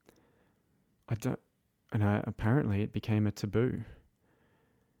 Apparently it became a taboo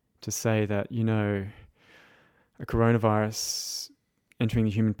to say that, a coronavirus entering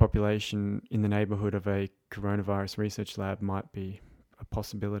the human population in the neighborhood of a coronavirus research lab might be a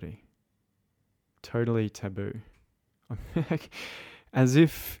possibility. Totally taboo. As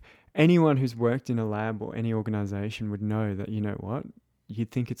if anyone who's worked in a lab or any organization would know that,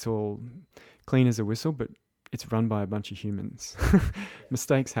 you'd think it's all clean as a whistle, but it's run by a bunch of humans.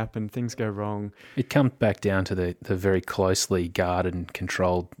 Mistakes happen, things go wrong. It comes back down to the very closely guarded and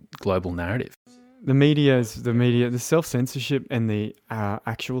controlled global narrative. The self-censorship and the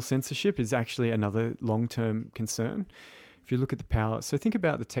actual censorship is actually another long-term concern. If you look at the power, so think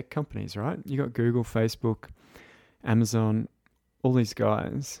about the tech companies, right? You got Google, Facebook, Amazon, all these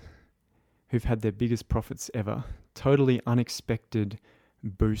guys who've had their biggest profits ever, totally unexpected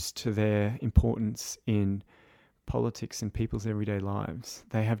boost to their importance in politics and people's everyday lives.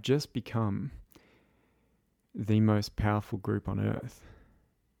 They have just become the most powerful group on earth.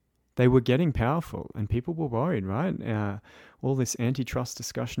 They were getting powerful and people were worried, right? All this antitrust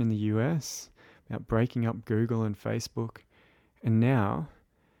discussion in the US about breaking up Google and Facebook. And now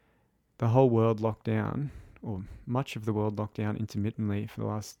the whole world locked down, or much of the world locked down intermittently for the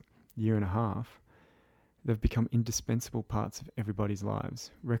last year and a half. They've become indispensable parts of everybody's lives.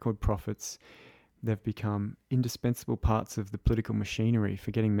 Record profits. They've become indispensable parts of the political machinery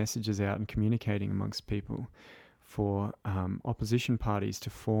for getting messages out and communicating amongst people, for opposition parties to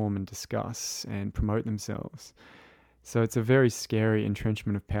form and discuss and promote themselves. So it's a very scary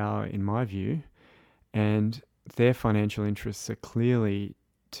entrenchment of power, in my view, and their financial interests are clearly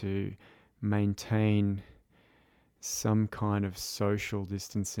to maintain some kind of social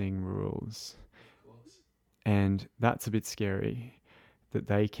distancing rules. And that's a bit scary, that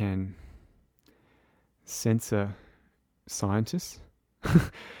they can censor scientists,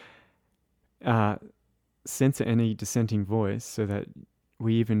 censor any dissenting voice, so that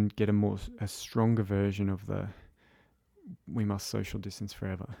we even get a stronger version of we must social distance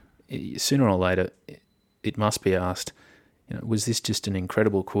forever. Sooner or later, it must be asked, was this just an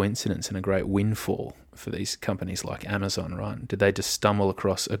incredible coincidence and a great windfall for these companies like Amazon, right? Did they just stumble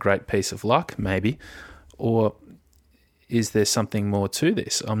across a great piece of luck, maybe? Or is there something more to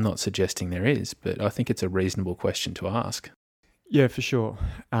this? I'm not suggesting there is, but I think it's a reasonable question to ask. Yeah, for sure.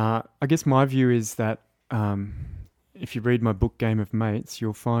 I guess my view is that if you read my book, Game of Mates,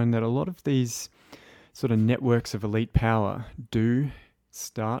 you'll find that a lot of these sort of networks of elite power do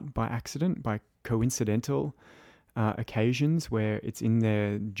start by accident, by coincidental occasions where it's in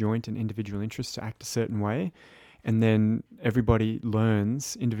their joint and individual interest to act a certain way. And then everybody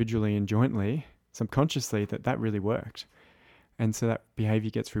learns individually and jointly, subconsciously, that really worked. And so that behavior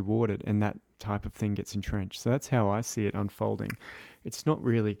gets rewarded and that type of thing gets entrenched. So that's how I see it unfolding. It's not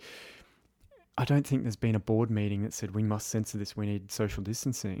really... I don't think there's been a board meeting that said we must censor this, we need social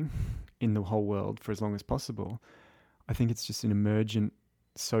distancing in the whole world for as long as possible. I think it's just an emergent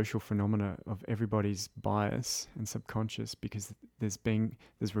social phenomena of everybody's bias and subconscious, because there's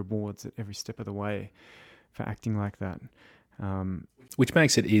rewards at every step of the way for acting like that. Which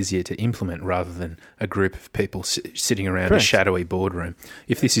makes it easier to implement rather than a group of people sitting around Correct. a shadowy boardroom.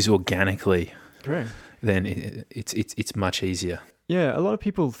 If this is organically, Correct. then it's much easier. Yeah, a lot of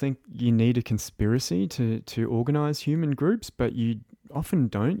people think you need a conspiracy to organize human groups, but you often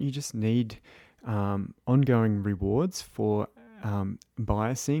don't. You just need ongoing rewards for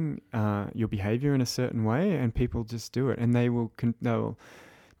biasing your behavior in a certain way, and people just do it, and they'll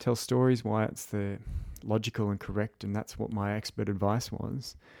tell stories why it's the logical and correct, and that's what my expert advice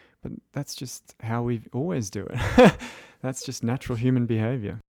was. But that's just how we always do it. That's just natural human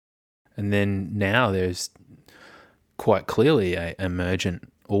behavior. And then now there's quite clearly a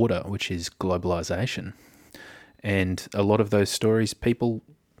emergent order, which is globalization. And a lot of those stories,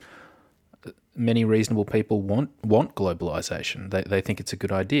 many reasonable people want globalization. They think it's a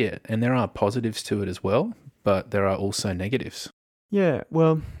good idea. And there are positives to it as well, but there are also negatives. Yeah,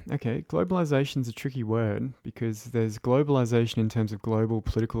 well, okay, globalization's a tricky word because there's globalization in terms of global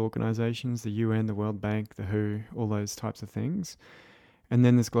political organizations, the UN, the World Bank, the WHO, all those types of things. And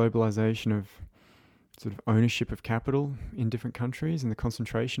then there's globalization of sort of ownership of capital in different countries and the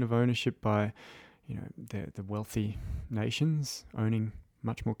concentration of ownership by, the wealthy nations owning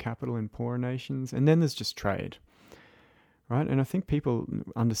much more capital in poorer nations. And then there's just trade, right? And I think people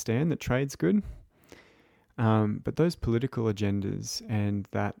understand that trade's good. But those political agendas and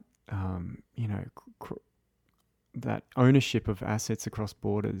that, that ownership of assets across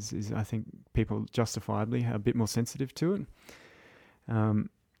borders is, I think, people justifiably are a bit more sensitive to it.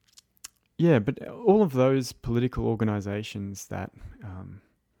 But all of those political organizations that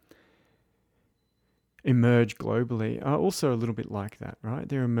emerge globally are also a little bit like that, right?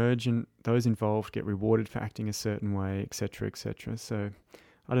 They're emergent. Those involved get rewarded for acting a certain way, et cetera, et cetera. So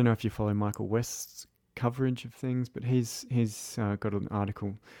I don't know if you follow Michael West's coverage of things, but he's got an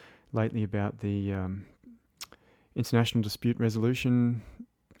article lately about the international dispute resolution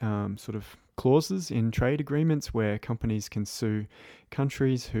sort of clauses in trade agreements where companies can sue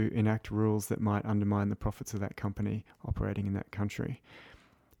countries who enact rules that might undermine the profits of that company operating in that country.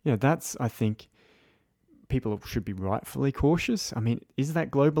 Yeah, that's, I think, people should be rightfully cautious. I mean, is that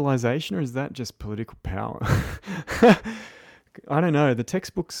globalization or is that just political power? I don't know. The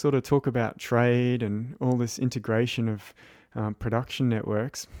textbooks sort of talk about trade and all this integration of production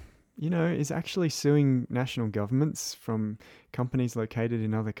networks. Is actually suing national governments from companies located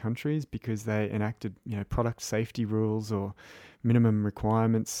in other countries because they enacted, product safety rules or minimum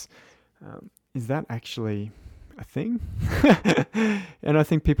requirements. Is that actually a thing? And I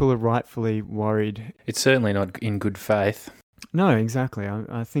think people are rightfully worried. It's certainly not in good faith. No, exactly.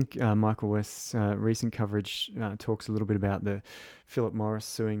 I think Michael West's recent coverage talks a little bit about the Philip Morris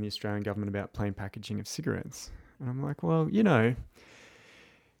suing the Australian government about plain packaging of cigarettes. And I'm like, well,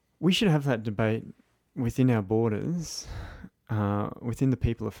 we should have that debate within our borders, within the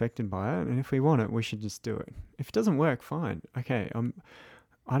people affected by it. And if we want it, we should just do it. If it doesn't work, fine. Okay,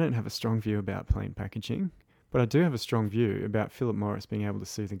 I don't have a strong view about plain packaging, but I do have a strong view about Philip Morris being able to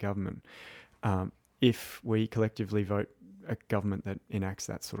sue the government if we collectively vote a government that enacts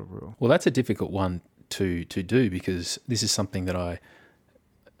that sort of rule. Well, that's a difficult one to do because this is something that I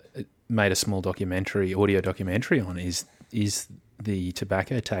made a small audio documentary on, is the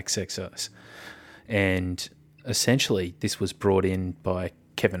tobacco tax excise. And essentially this was brought in by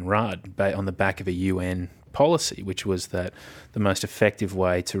Kevin Rudd on the back of a UN policy, which was that the most effective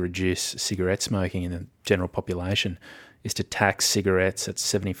way to reduce cigarette smoking in the general population is to tax cigarettes at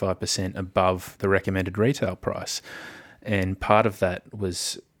 75% above the recommended retail price. And part of that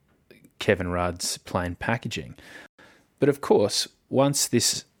was Kevin Rudd's plain packaging. But of course, once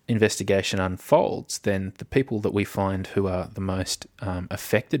this investigation unfolds, then the people that we find who are the most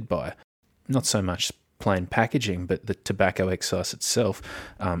affected by, not so much plain packaging, but the tobacco excise itself,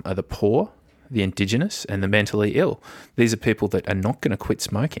 are the poor, the Indigenous, and the mentally ill. These are people that are not going to quit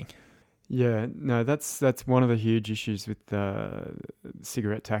smoking. Yeah, no, that's one of the huge issues with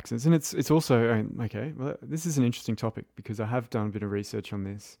cigarette taxes, and it's also okay. Well, this is an interesting topic because I have done a bit of research on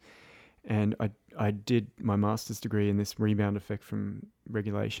this, and I did my master's degree in this rebound effect from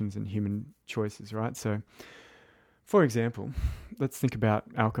regulations and human choices, right? So, for example, let's think about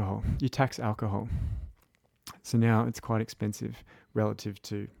alcohol. You tax alcohol, so now it's quite expensive relative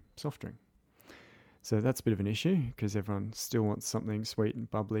to soft drink. So that's a bit of an issue because everyone still wants something sweet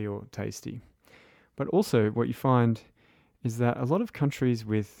and bubbly or tasty. But also what you find is that a lot of countries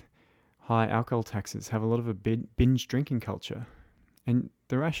with high alcohol taxes have a lot of a binge drinking culture. And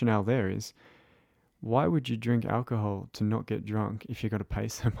the rationale there is, why would you drink alcohol to not get drunk if you've got to pay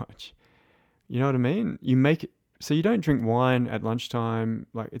so much? You know what I mean? You make it so you don't drink wine at lunchtime.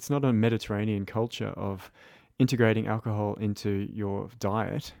 Like, it's not a Mediterranean culture of integrating alcohol into your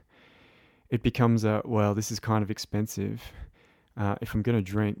diet. It becomes this is kind of expensive. If I'm going to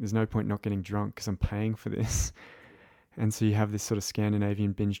drink, there's no point not getting drunk because I'm paying for this. And so you have this sort of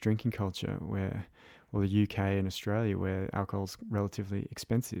Scandinavian binge drinking culture the UK and Australia, where alcohol's relatively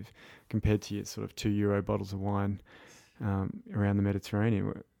expensive compared to your sort of €2 bottles of wine around the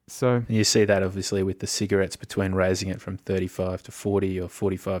Mediterranean. So And you see that obviously with the cigarettes, between raising it from 35 to 40 or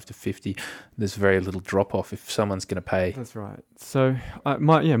 45 to 50. There's very little drop off if someone's going to pay. that's right. So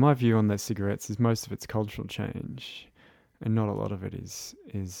my view on those cigarettes is most of it's cultural change, and not a lot of it is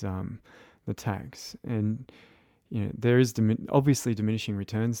the tax. And there is obviously diminishing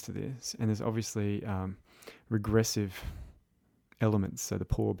returns to this, and there's obviously regressive elements. So the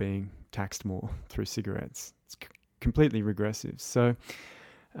poor being taxed more through cigarettes. It's completely regressive. So.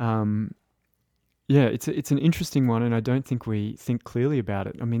 It's an interesting one, and I don't think we think clearly about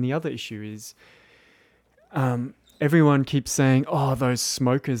it. I mean, the other issue is everyone keeps saying, oh, those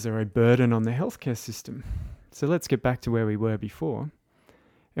smokers are a burden on the healthcare system. So let's get back to where we were before.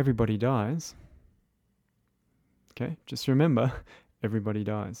 Everybody dies. Okay, just remember, everybody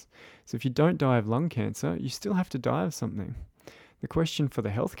dies. So if you don't die of lung cancer, you still have to die of something. The question for the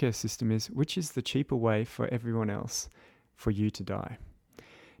healthcare system is, which is the cheaper way for everyone else for you to die?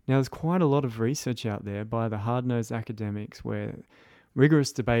 Now, there's quite a lot of research out there by the hard-nosed academics where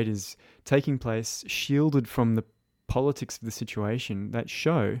rigorous debate is taking place, shielded from the politics of the situation, that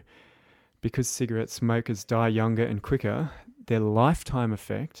show, because cigarette smokers die younger and quicker, their lifetime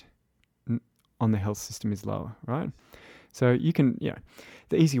effect on the health system is lower, right? So you can,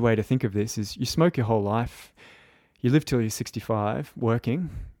 the easy way to think of this is you smoke your whole life, you live till you're 65,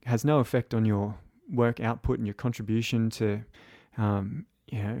 working, has no effect on your work output and your contribution to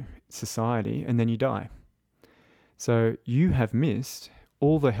society, and then you die. So you have missed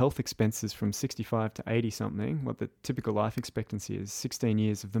all the health expenses from 65 to 80 something, what the typical life expectancy is, 16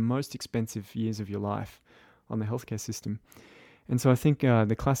 years of the most expensive years of your life on the healthcare system. And so I think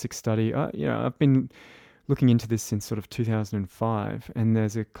the classic study, I've been looking into this since sort of 2005, and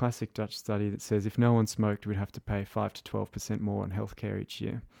there's a classic Dutch study that says if no one smoked, we'd have to pay 5 to 12% more on healthcare each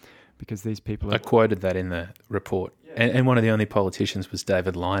year. Because these people I quoted that in the report. Yeah. And one of the only politicians was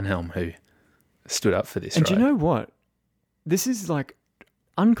David Leyonhjelm, who stood up for this. And do you know what? This is like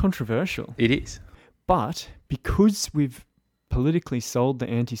uncontroversial. It is. But because we've politically sold the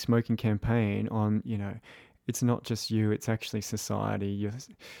anti-smoking campaign on, it's not just you, it's actually society. You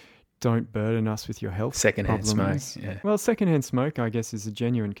don't burden us with your health Secondhand problems. smoke, yeah. Well, secondhand smoke, I guess, is a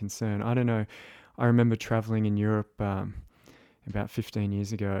genuine concern. I don't know. I remember traveling in Europe about 15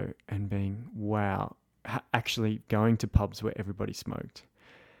 years ago and being, wow, actually going to pubs where everybody smoked.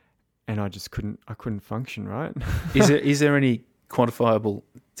 And I just couldn't function, right? Is there any quantifiable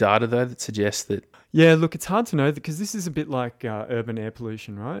data, though, that suggests that? Yeah, look, it's hard to know because this is a bit like urban air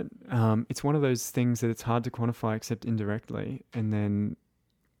pollution, right? It's one of those things that it's hard to quantify except indirectly. And then...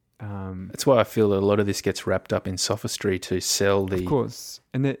 That's why I feel a lot of this gets wrapped up in sophistry to sell the... Of course.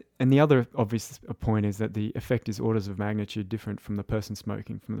 And the other obvious point is that the effect is orders of magnitude different from the person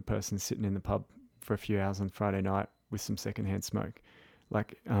smoking, from the person sitting in the pub for a few hours on Friday night with some secondhand smoke.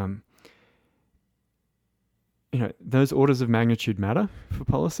 Like, those orders of magnitude matter for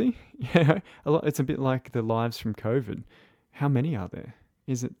policy. It's a bit like the lives from COVID. How many are there?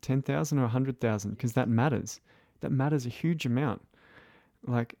 Is it 10,000 or 100,000? Because that matters. That matters a huge amount.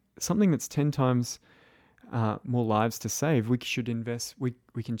 Like, something that's 10 times more lives to save, we should invest.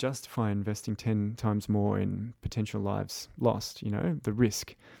 We can justify investing 10 times more in potential lives lost. The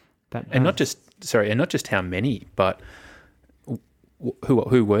risk that, and not just how many, but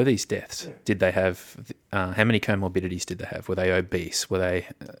who were these deaths? Yeah. Did they have how many comorbidities did they have? Were they obese? Were they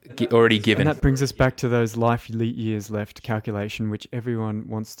already given? And that brings us back to those life years left calculation, which everyone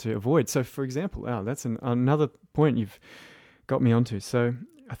wants to avoid. So, for example, that's another point you've got me onto. So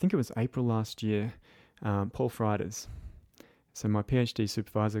I think it was April last year, Paul Frieders, so my PhD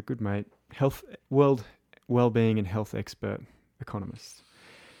supervisor, good mate, world well-being and health expert, economist.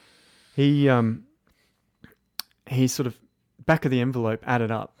 He sort of back of the envelope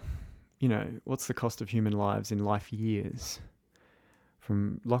added up, what's the cost of human lives in life years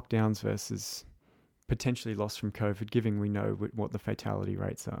from lockdowns versus potentially lost from COVID, given we know what the fatality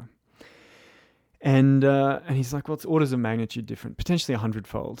rates are. And he's like, well, it's orders of magnitude different, potentially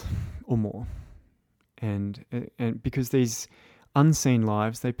 100-fold or more. And because these unseen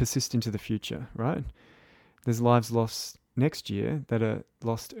lives, they persist into the future, right? There's lives lost next year that are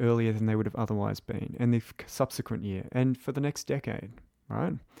lost earlier than they would have otherwise been, and the subsequent year, and for the next decade,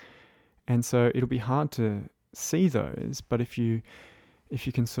 right? And so it'll be hard to see those, but if you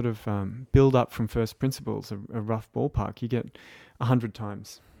can sort of build up from first principles, a rough ballpark, you get 100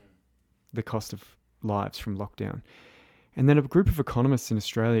 times the cost of lives from lockdown. And then a group of economists in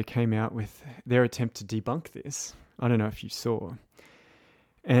Australia came out with their attempt to debunk this. I don't know if you saw.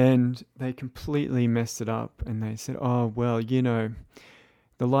 And they completely messed it up. And they said, oh, well, the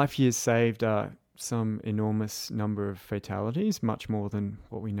life years saved are some enormous number of fatalities, much more than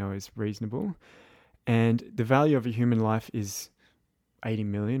what we know is reasonable. And the value of a human life is 80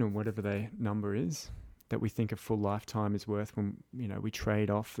 million or whatever their number is that we think a full lifetime is worth when, we trade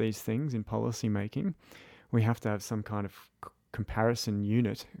off these things in policy making. We have to have some kind of comparison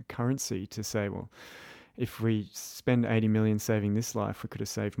unit, currency to say, well, if we spend 80 million saving this life, we could have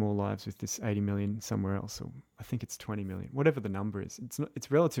saved more lives with this 80 million somewhere else. Or I think it's 20 million, whatever the number is. It's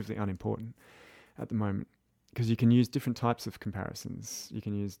relatively unimportant at the moment because you can use different types of comparisons. You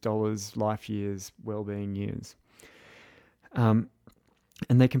can use dollars, life years, well-being years.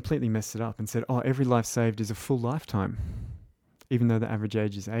 And they completely messed it up and said, every life saved is a full lifetime, even though the average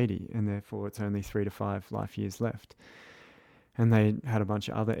age is 80 and therefore it's only 3 to 5 life years left. And they had a bunch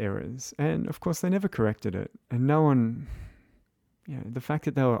of other errors. And of course, they never corrected it. And no one, the fact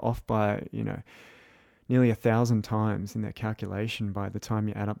that they were off by, nearly 1,000 times in their calculation by the time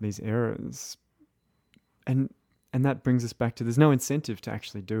you add up these errors. And that brings us back to there's no incentive to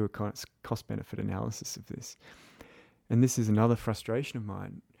actually do a cost-benefit analysis of this. And this is another frustration of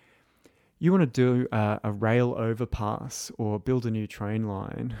mine. You want to do a rail overpass or build a new train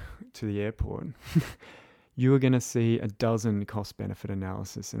line to the airport. You are going to see a dozen cost-benefit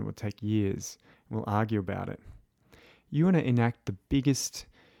analysis and it will take years. We'll argue about it. You want to enact the biggest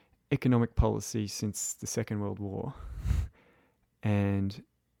economic policy since the Second World War and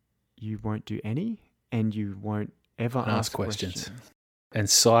you won't do any and you won't ever ask questions. And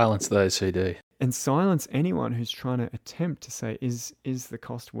silence those who do. And silence anyone who's trying to attempt to say, is the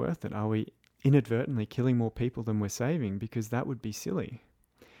cost worth it? Are we inadvertently killing more people than we're saving? Because that would be silly.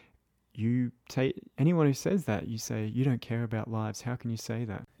 You take anyone who says that, you say, you don't care about lives. How can you say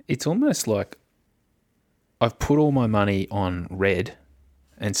that? It's almost like I've put all my money on red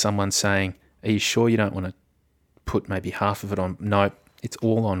and someone's saying, are you sure you don't want to put maybe half of it on? No, it's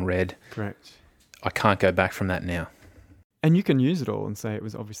all on red. Correct. I can't go back from that now. And you can use it all and say it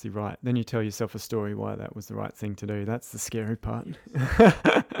was obviously right. Then you tell yourself a story why that was the right thing to do. That's the scary part.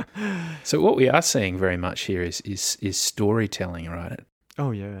 So what we are seeing very much here is storytelling, right?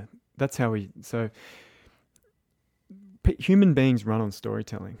 Oh, yeah. That's how human beings run on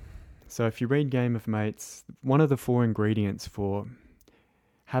storytelling. So if you read Game of Mates, one of the 4 ingredients for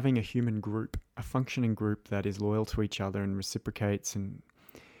having a human group, a functioning group that is loyal to each other and reciprocates,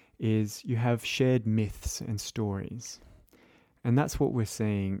 is you have shared myths and stories. And that's what we're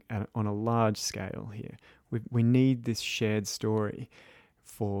seeing on a large scale here. We need this shared story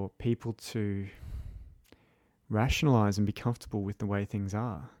for people to rationalize and be comfortable with the way things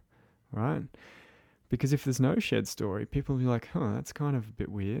are. Right? Because if there's no shared story, people will be like, that's kind of a bit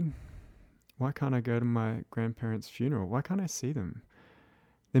weird. Why can't I go to my grandparents' funeral? Why can't I see them?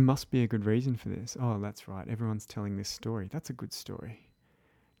 There must be a good reason for this. Oh, that's right. Everyone's telling this story. That's a good story.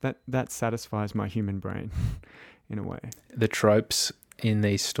 That satisfies my human brain in a way. The tropes in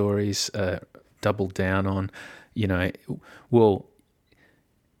these stories double down on, well,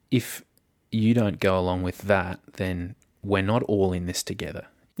 if you don't go along with that, then we're not all in this together.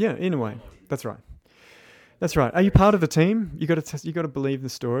 Yeah, in a way. That's right. That's right. Are you part of the team? You got to believe the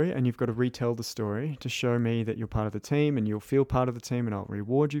story, and you've got to retell the story to show me that you're part of the team, and you'll feel part of the team, and I'll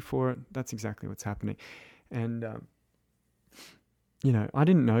reward you for it. That's exactly what's happening. And I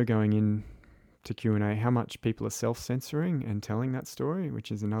didn't know going in to Q&A how much people are self-censoring and telling that story,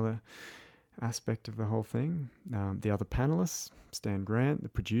 which is another aspect of the whole thing. The other panelists, Stan Grant, the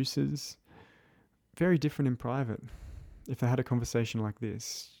producers, very different in private. If they had a conversation like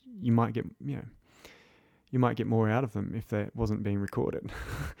this, you might get more out of them if that wasn't being recorded.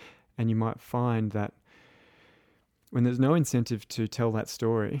 And you might find that when there's no incentive to tell that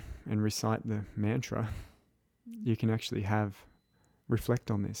story and recite the mantra, you can actually reflect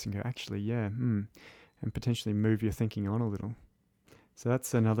on this and go, actually, and potentially move your thinking on a little. So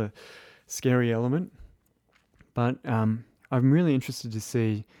that's another scary element. But I'm really interested to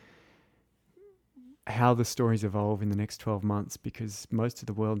see how the stories evolve in the next 12 months, because most of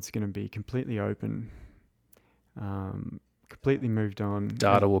the world's going to be completely open, completely moved on.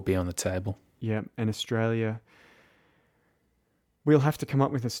 Data will be on the table. Yeah, and Australia, we'll have to come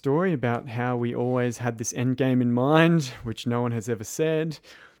up with a story about how we always had this end game in mind, which no one has ever said.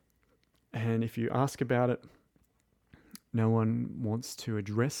 And if you ask about it, no one wants to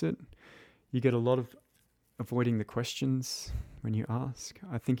address it. You get a lot of avoiding the questions when you ask.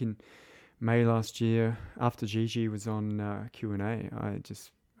 I think in May last year, after Gigi was on Q&A,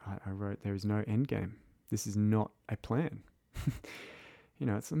 I wrote, there is no end game. This is not a plan.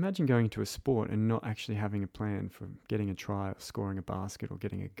 It's imagine going to a sport and not actually having a plan for getting a try or scoring a basket or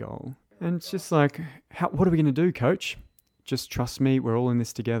getting a goal. And it's just like, what are we going to do, coach? Just trust me. We're all in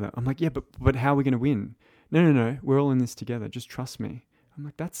this together. I'm like, yeah, but how are we going to win? No. We're all in this together. Just trust me. I'm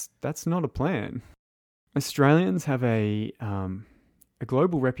like, that's not a plan. Australians have a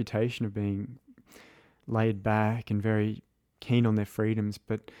global reputation of being laid back and very keen on their freedoms,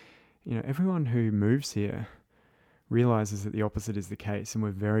 but everyone who moves here realizes that the opposite is the case, and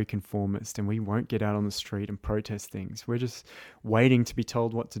we're very conformist, and we won't get out on the street and protest things. We're just waiting to be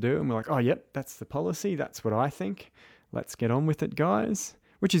told what to do, and we're like, oh, yep, that's the policy. That's what I think. Let's get on with it, guys.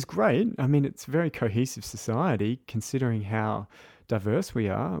 Which is great. I mean, it's a very cohesive society considering how diverse we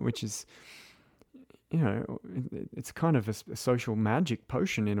are, which is, it's kind of a social magic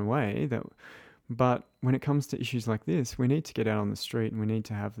potion in a way. But when it comes to issues like this, we need to get out on the street and we need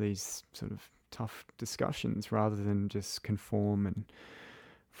to have these sort of tough discussions rather than just conform and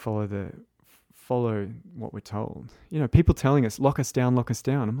follow what we're told. People telling us, lock us down.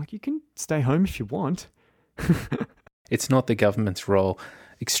 I'm like, you can stay home if you want. It's not the government's role.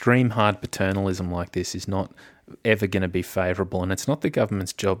 Extreme hard paternalism like this is not ever going to be favourable, and it's not the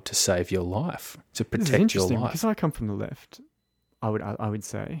government's job to save your life, to protect your life. This is interesting because I come from the left. I would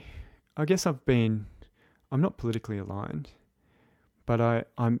say, I guess I'm not politically aligned, but I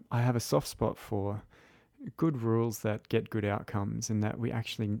have a soft spot for good rules that get good outcomes, and that we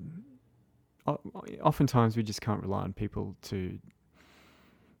actually, oftentimes we just can't rely on people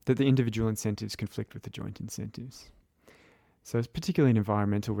that the individual incentives conflict with the joint incentives. So it's particularly in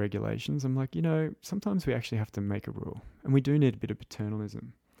environmental regulations, I'm like, sometimes we actually have to make a rule, and we do need a bit of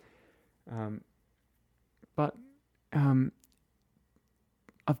paternalism. But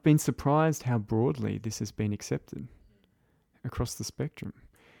I've been surprised how broadly this has been accepted across the spectrum.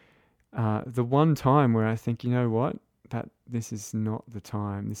 The one time where I think, that this is not the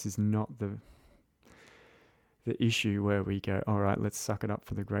time, this is not the issue where we go, all right, let's suck it up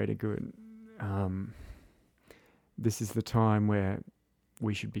for the greater good. This is the time where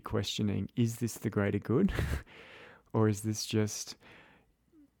we should be questioning, is this the greater good? Or is this just,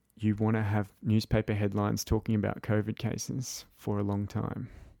 you want to have newspaper headlines talking about COVID cases for a long time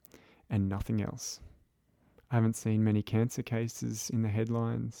and nothing else? I haven't seen many cancer cases in the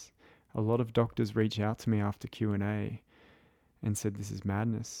headlines. A lot of doctors reach out to me after Q&A and said, this is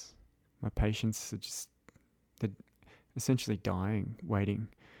madness. My patients they're essentially dying, waiting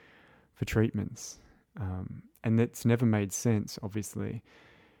for treatments. And it's never made sense, obviously,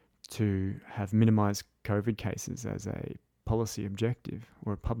 to have minimized COVID cases as a policy objective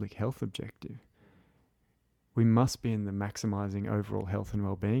or a public health objective. We must be in the maximizing overall health and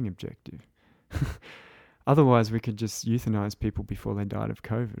well-being objective. Otherwise, we could just euthanize people before they died of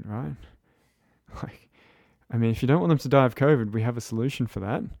COVID, right? If you don't want them to die of COVID, we have a solution for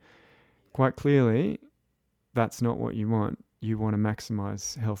that. Quite clearly, that's not what you want. You want to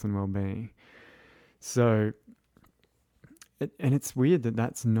maximize health and well-being. So, and it's weird that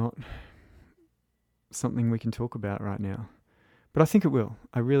that's not something we can talk about right now. But I think it will.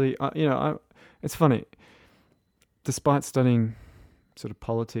 It's funny. Despite studying sort of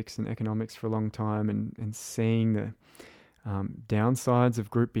politics and economics for a long time and seeing the downsides of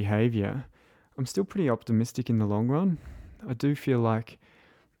group behavior, I'm still pretty optimistic in the long run. I do feel like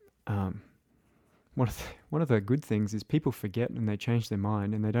one of the good things is people forget and they change their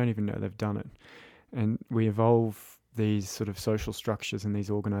mind and they don't even know they've done it. And we evolve these sort of social structures and these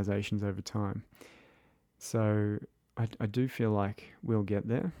organizations over time. So I do feel like we'll get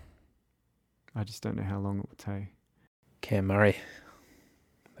there. I just don't know how long it will take. Cam Murray,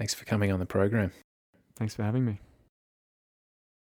 thanks for coming on the program. Thanks for having me.